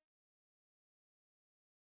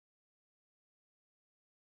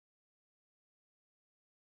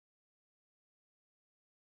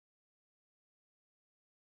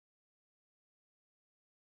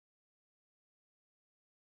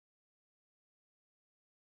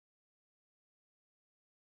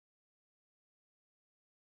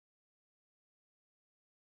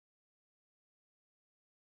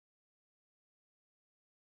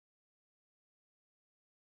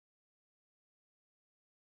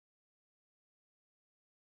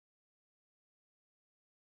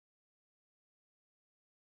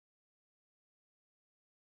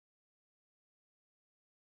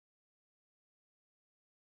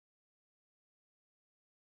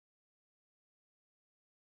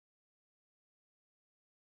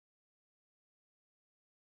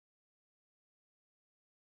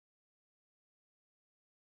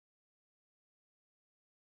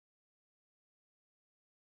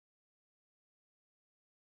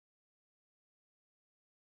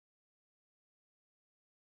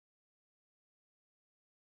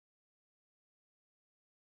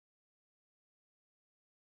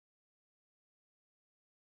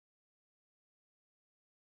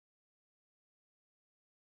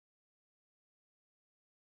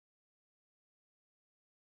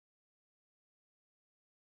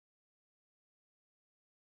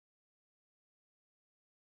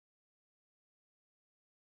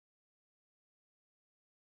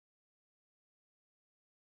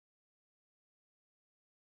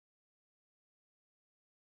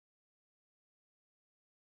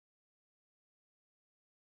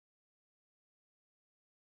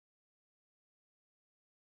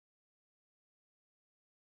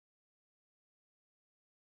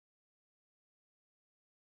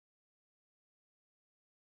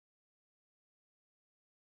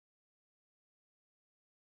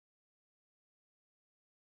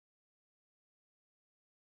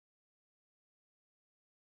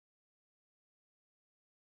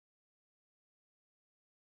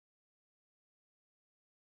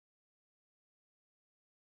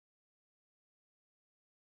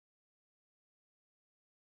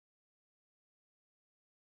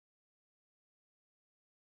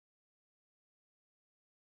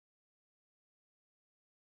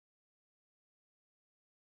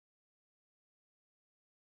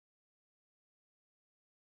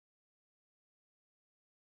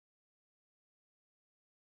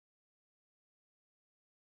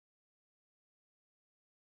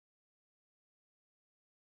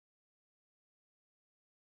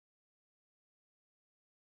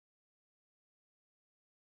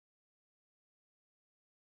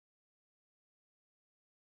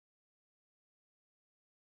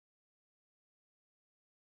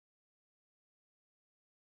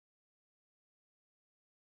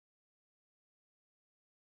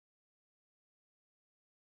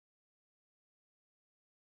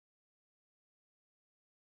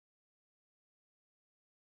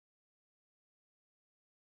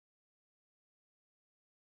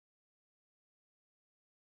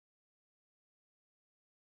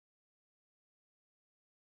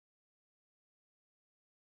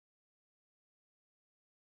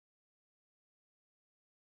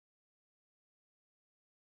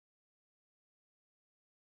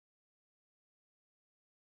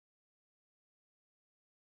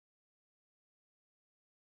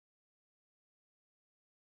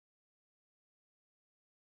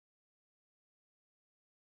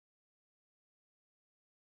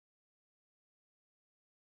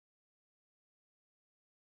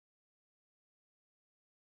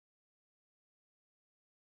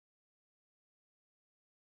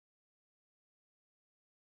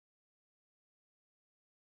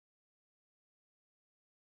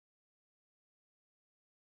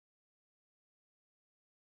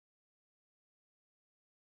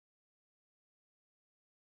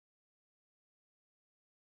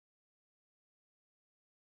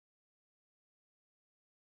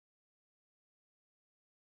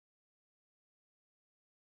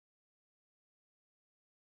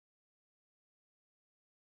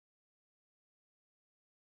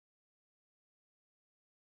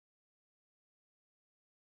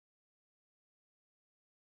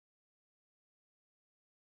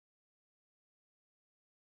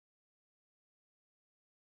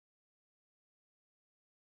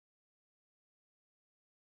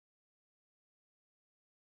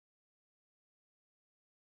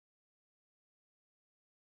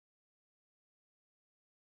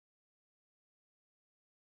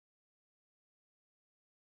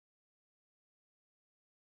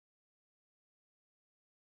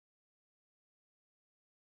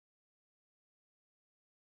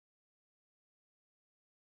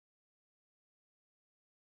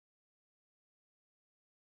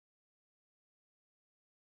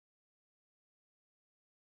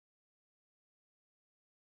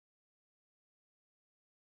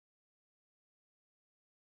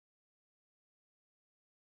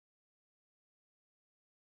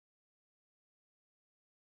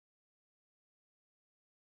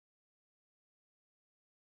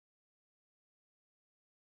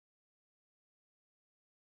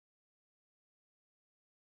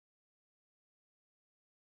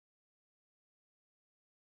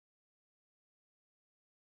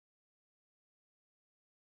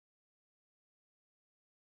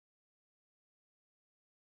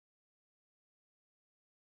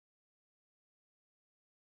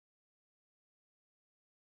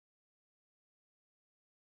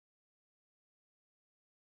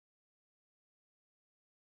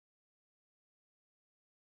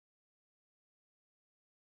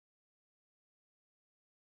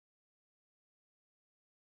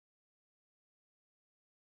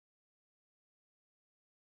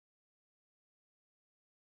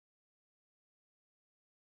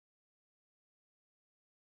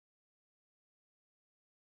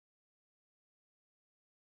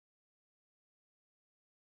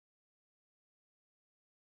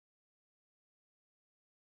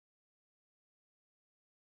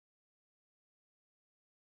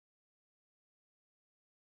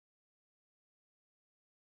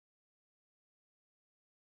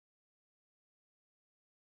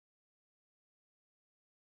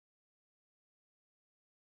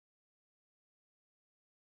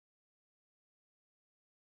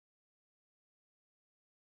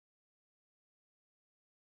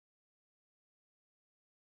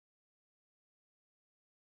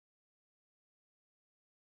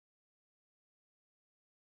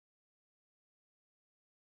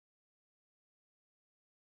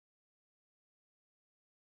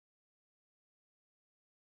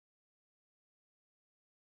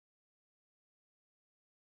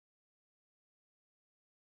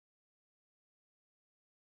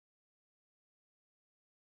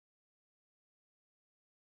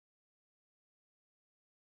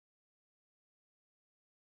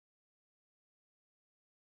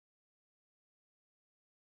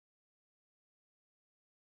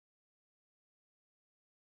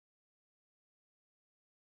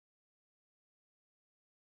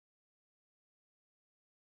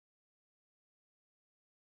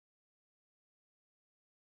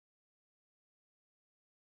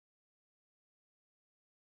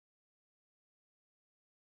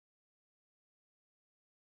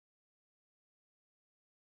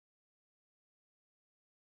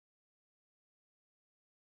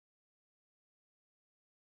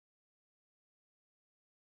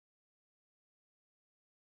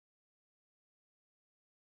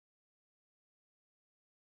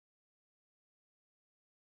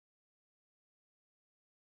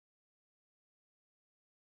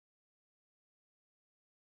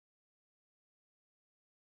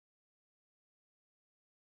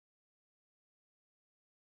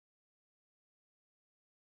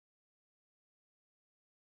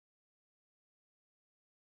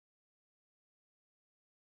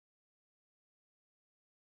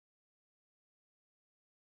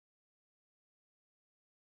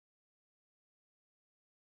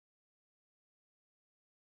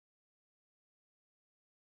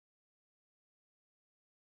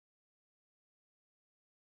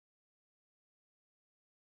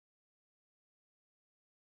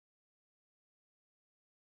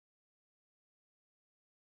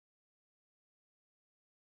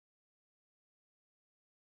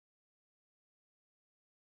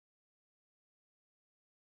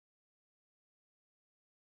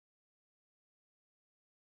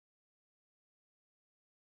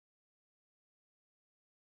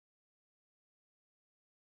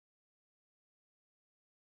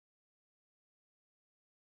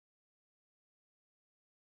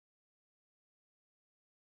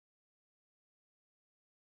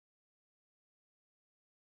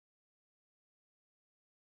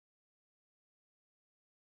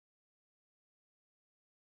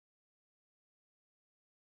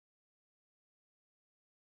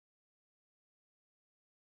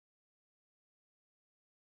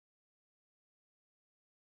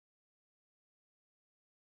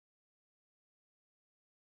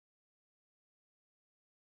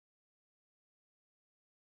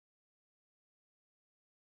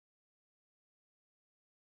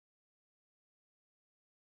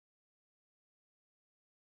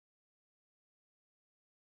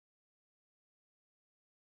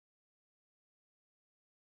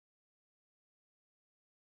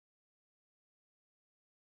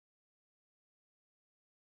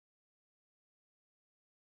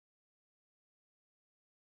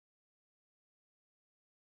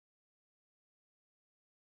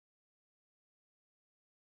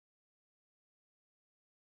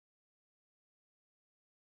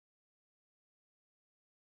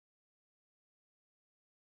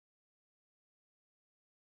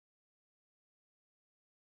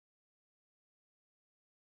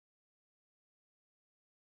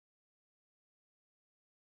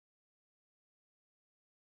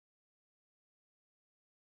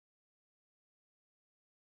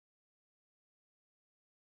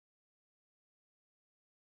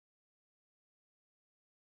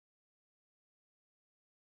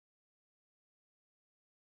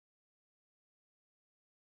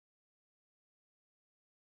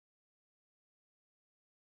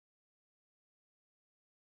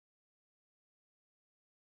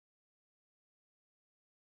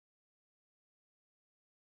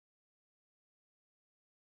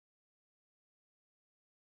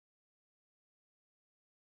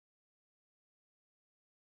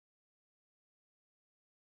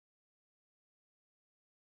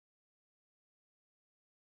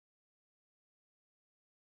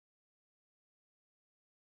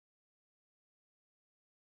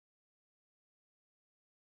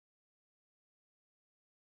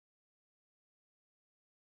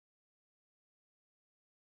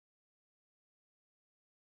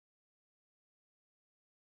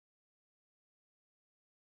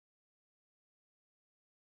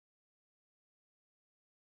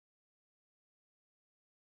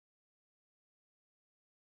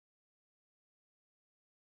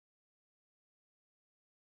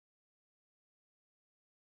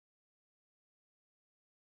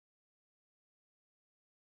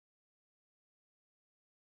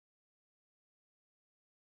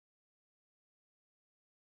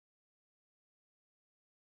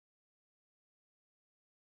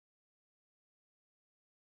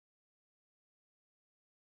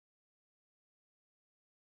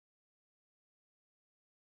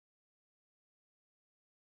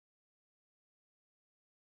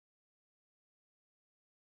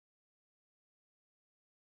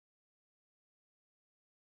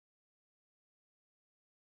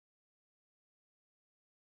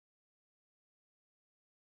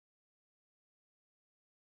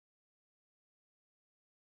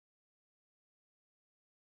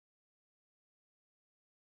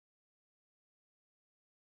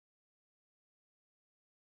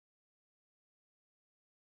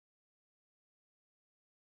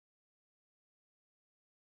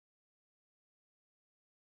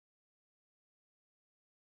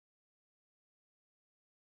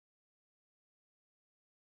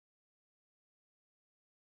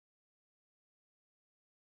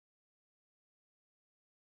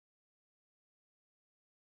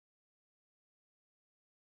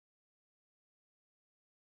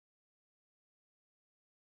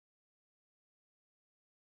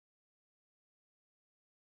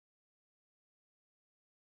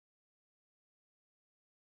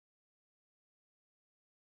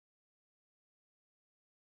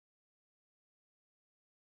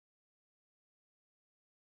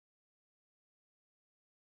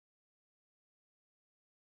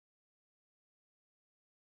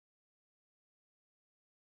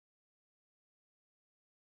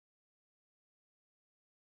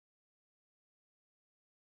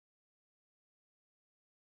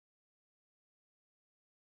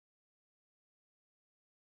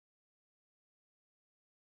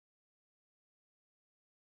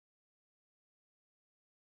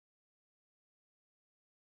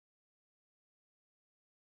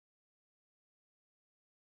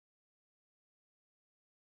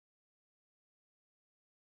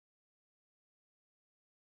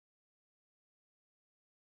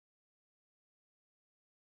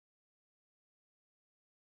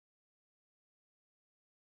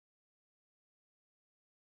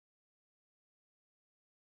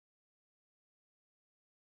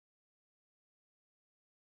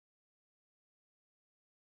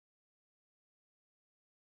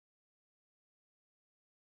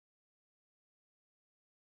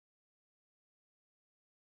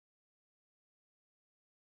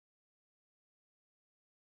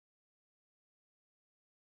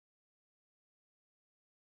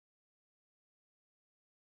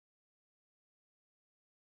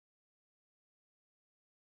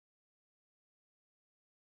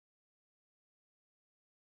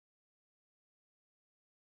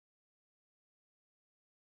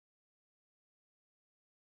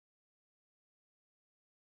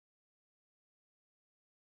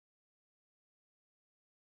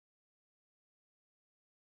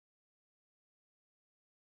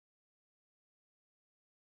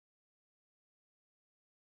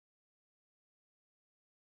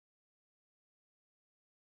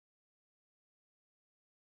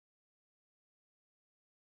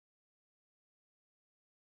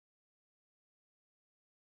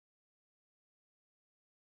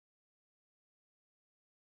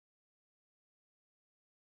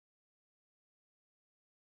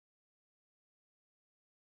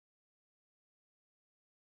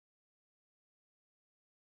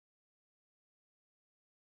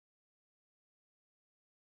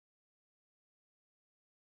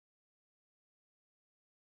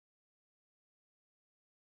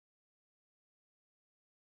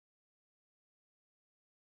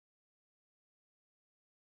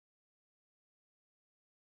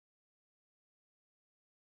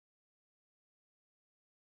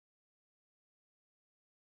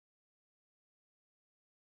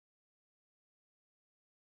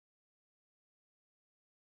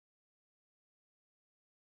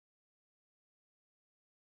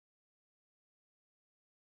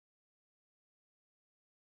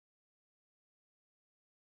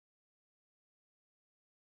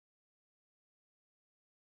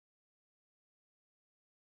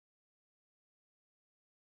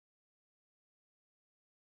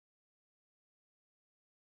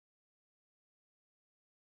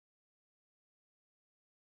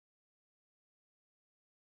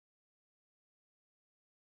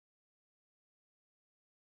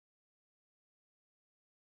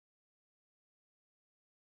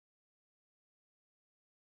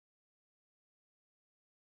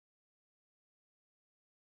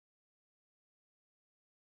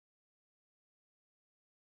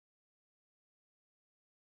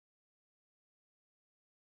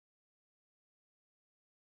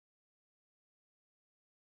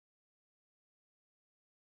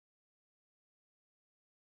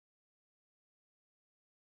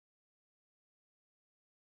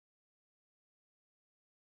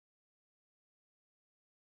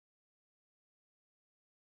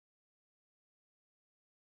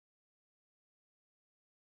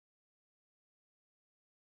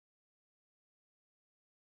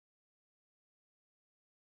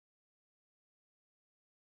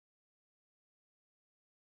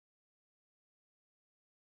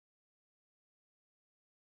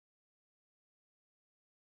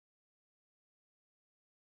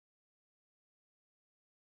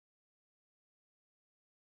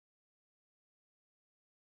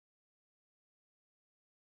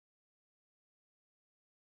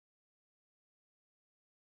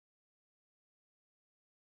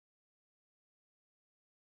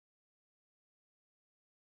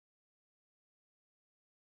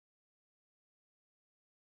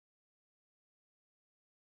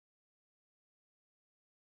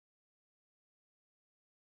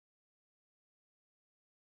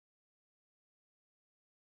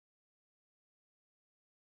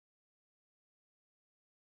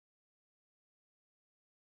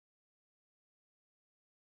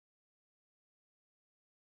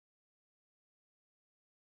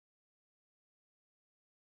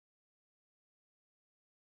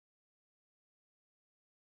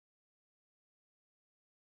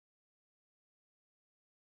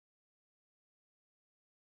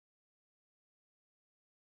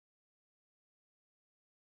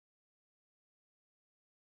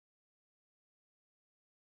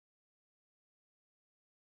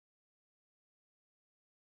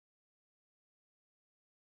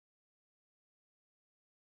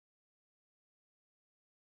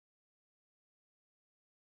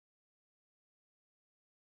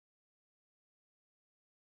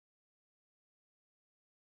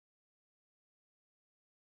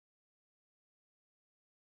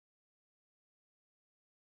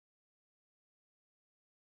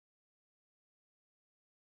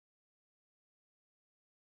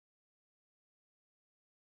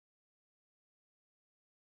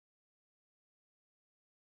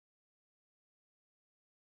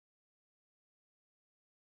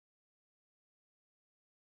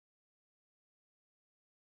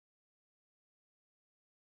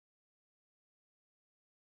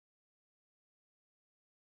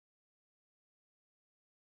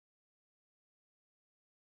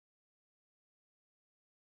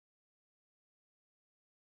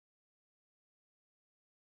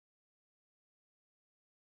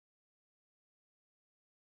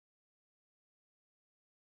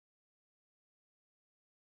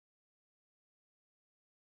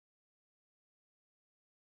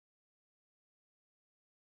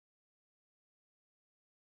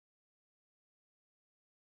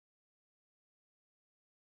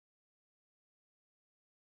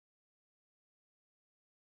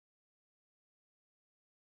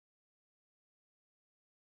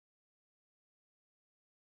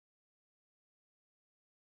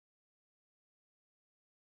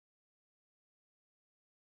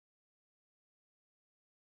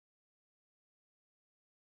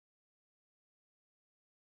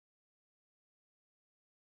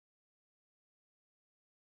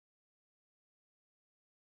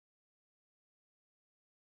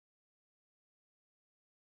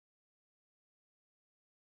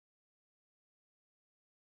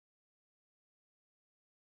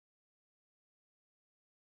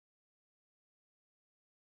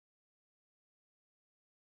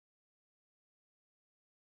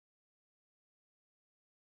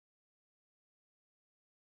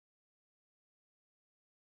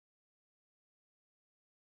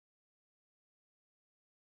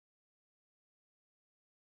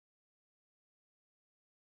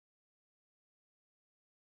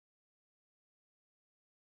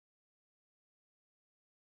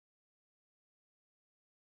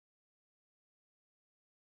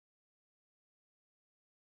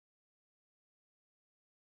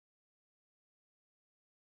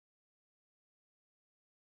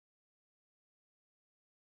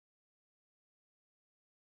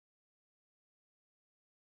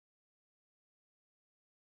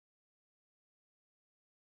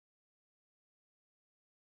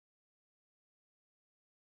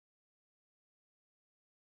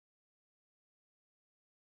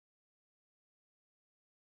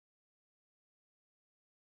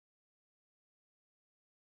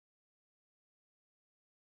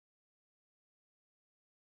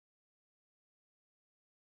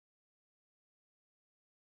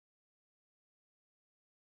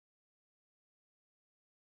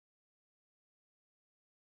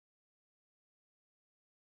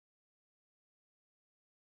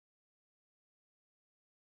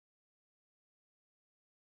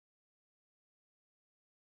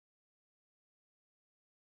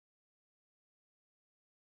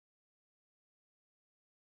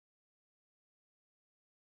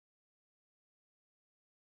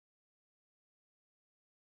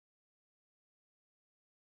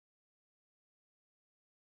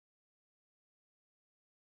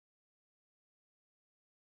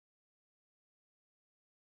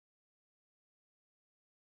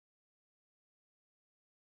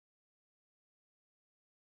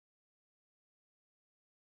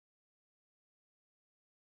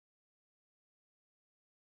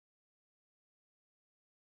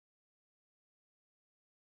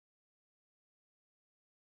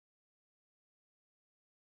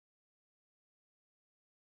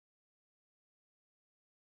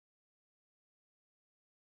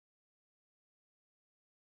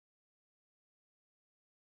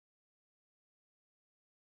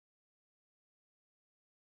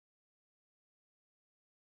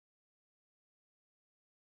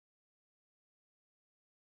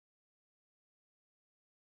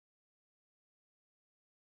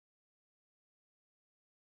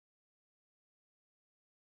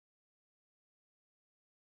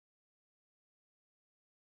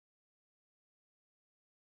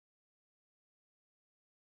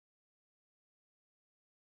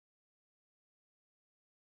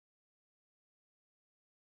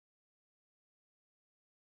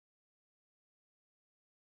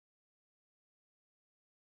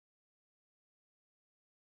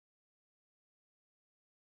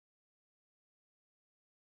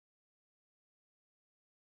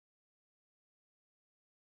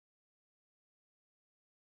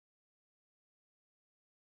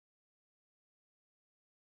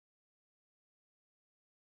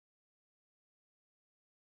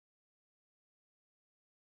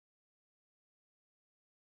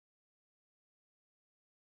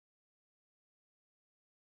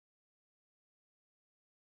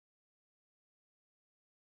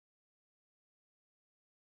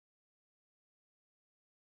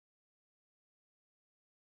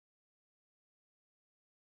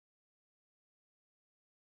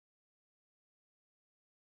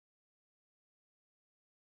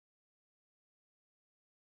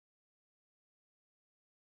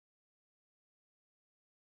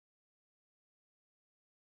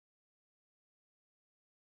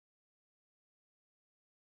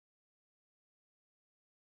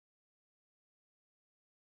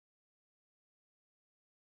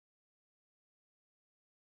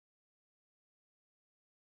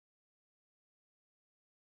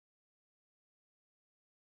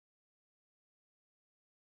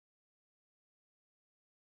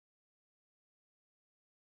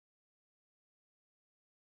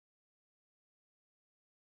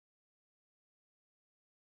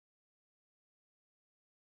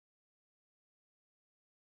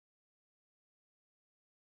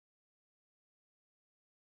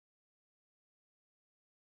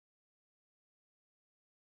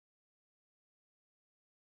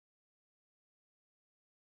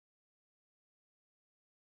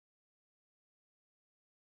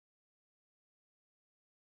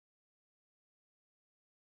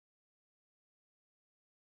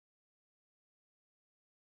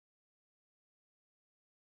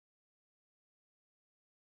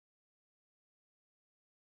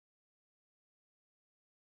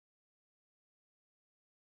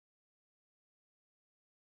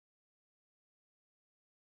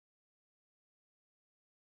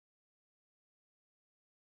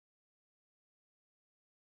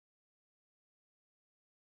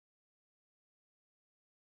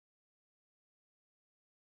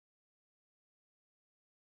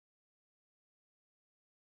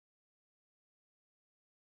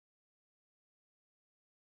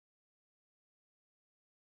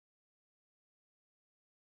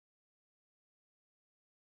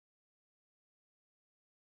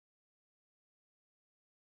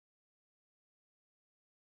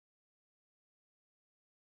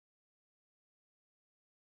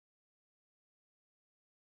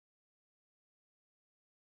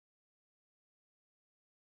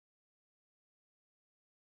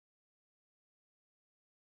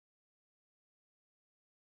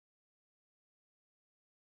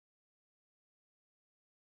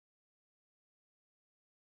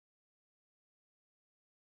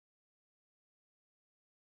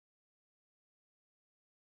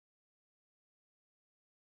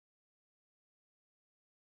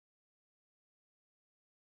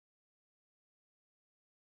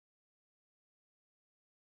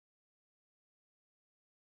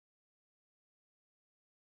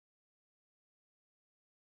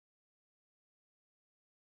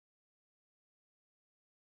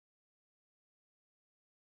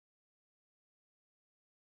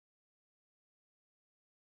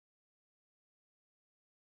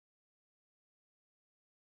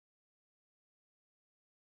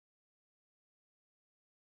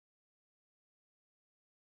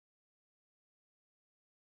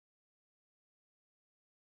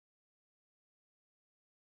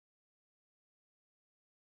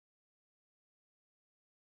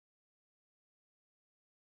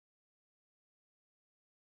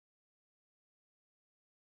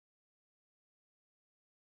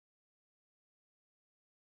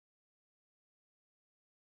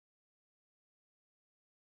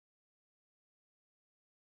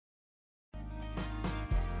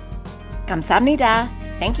 Kamsahamnida.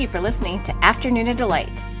 Thank you for listening to Afternoona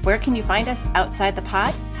Delight. Where can you find us outside the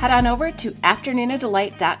pod? Head on over to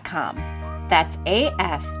afternoonadelight.com. That's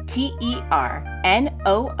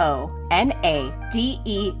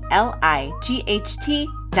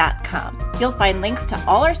AFTERNOONADELIGHT.com. You'll find links to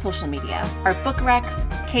all our social media, our book recs,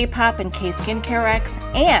 K-pop and K-skincare recs,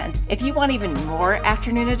 and if you want even more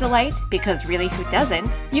Afternoona Delight, because really who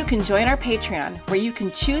doesn't, you can join our Patreon, where you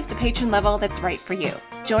can choose the patron level that's right for you.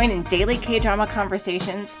 Join in daily K-drama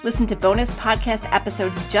conversations, listen to bonus podcast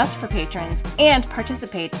episodes just for patrons, and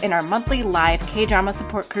participate in our monthly live K-drama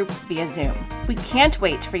support group via Zoom. We can't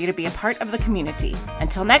wait for you to be a part of the community.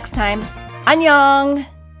 Until next time,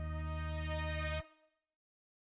 annyeong!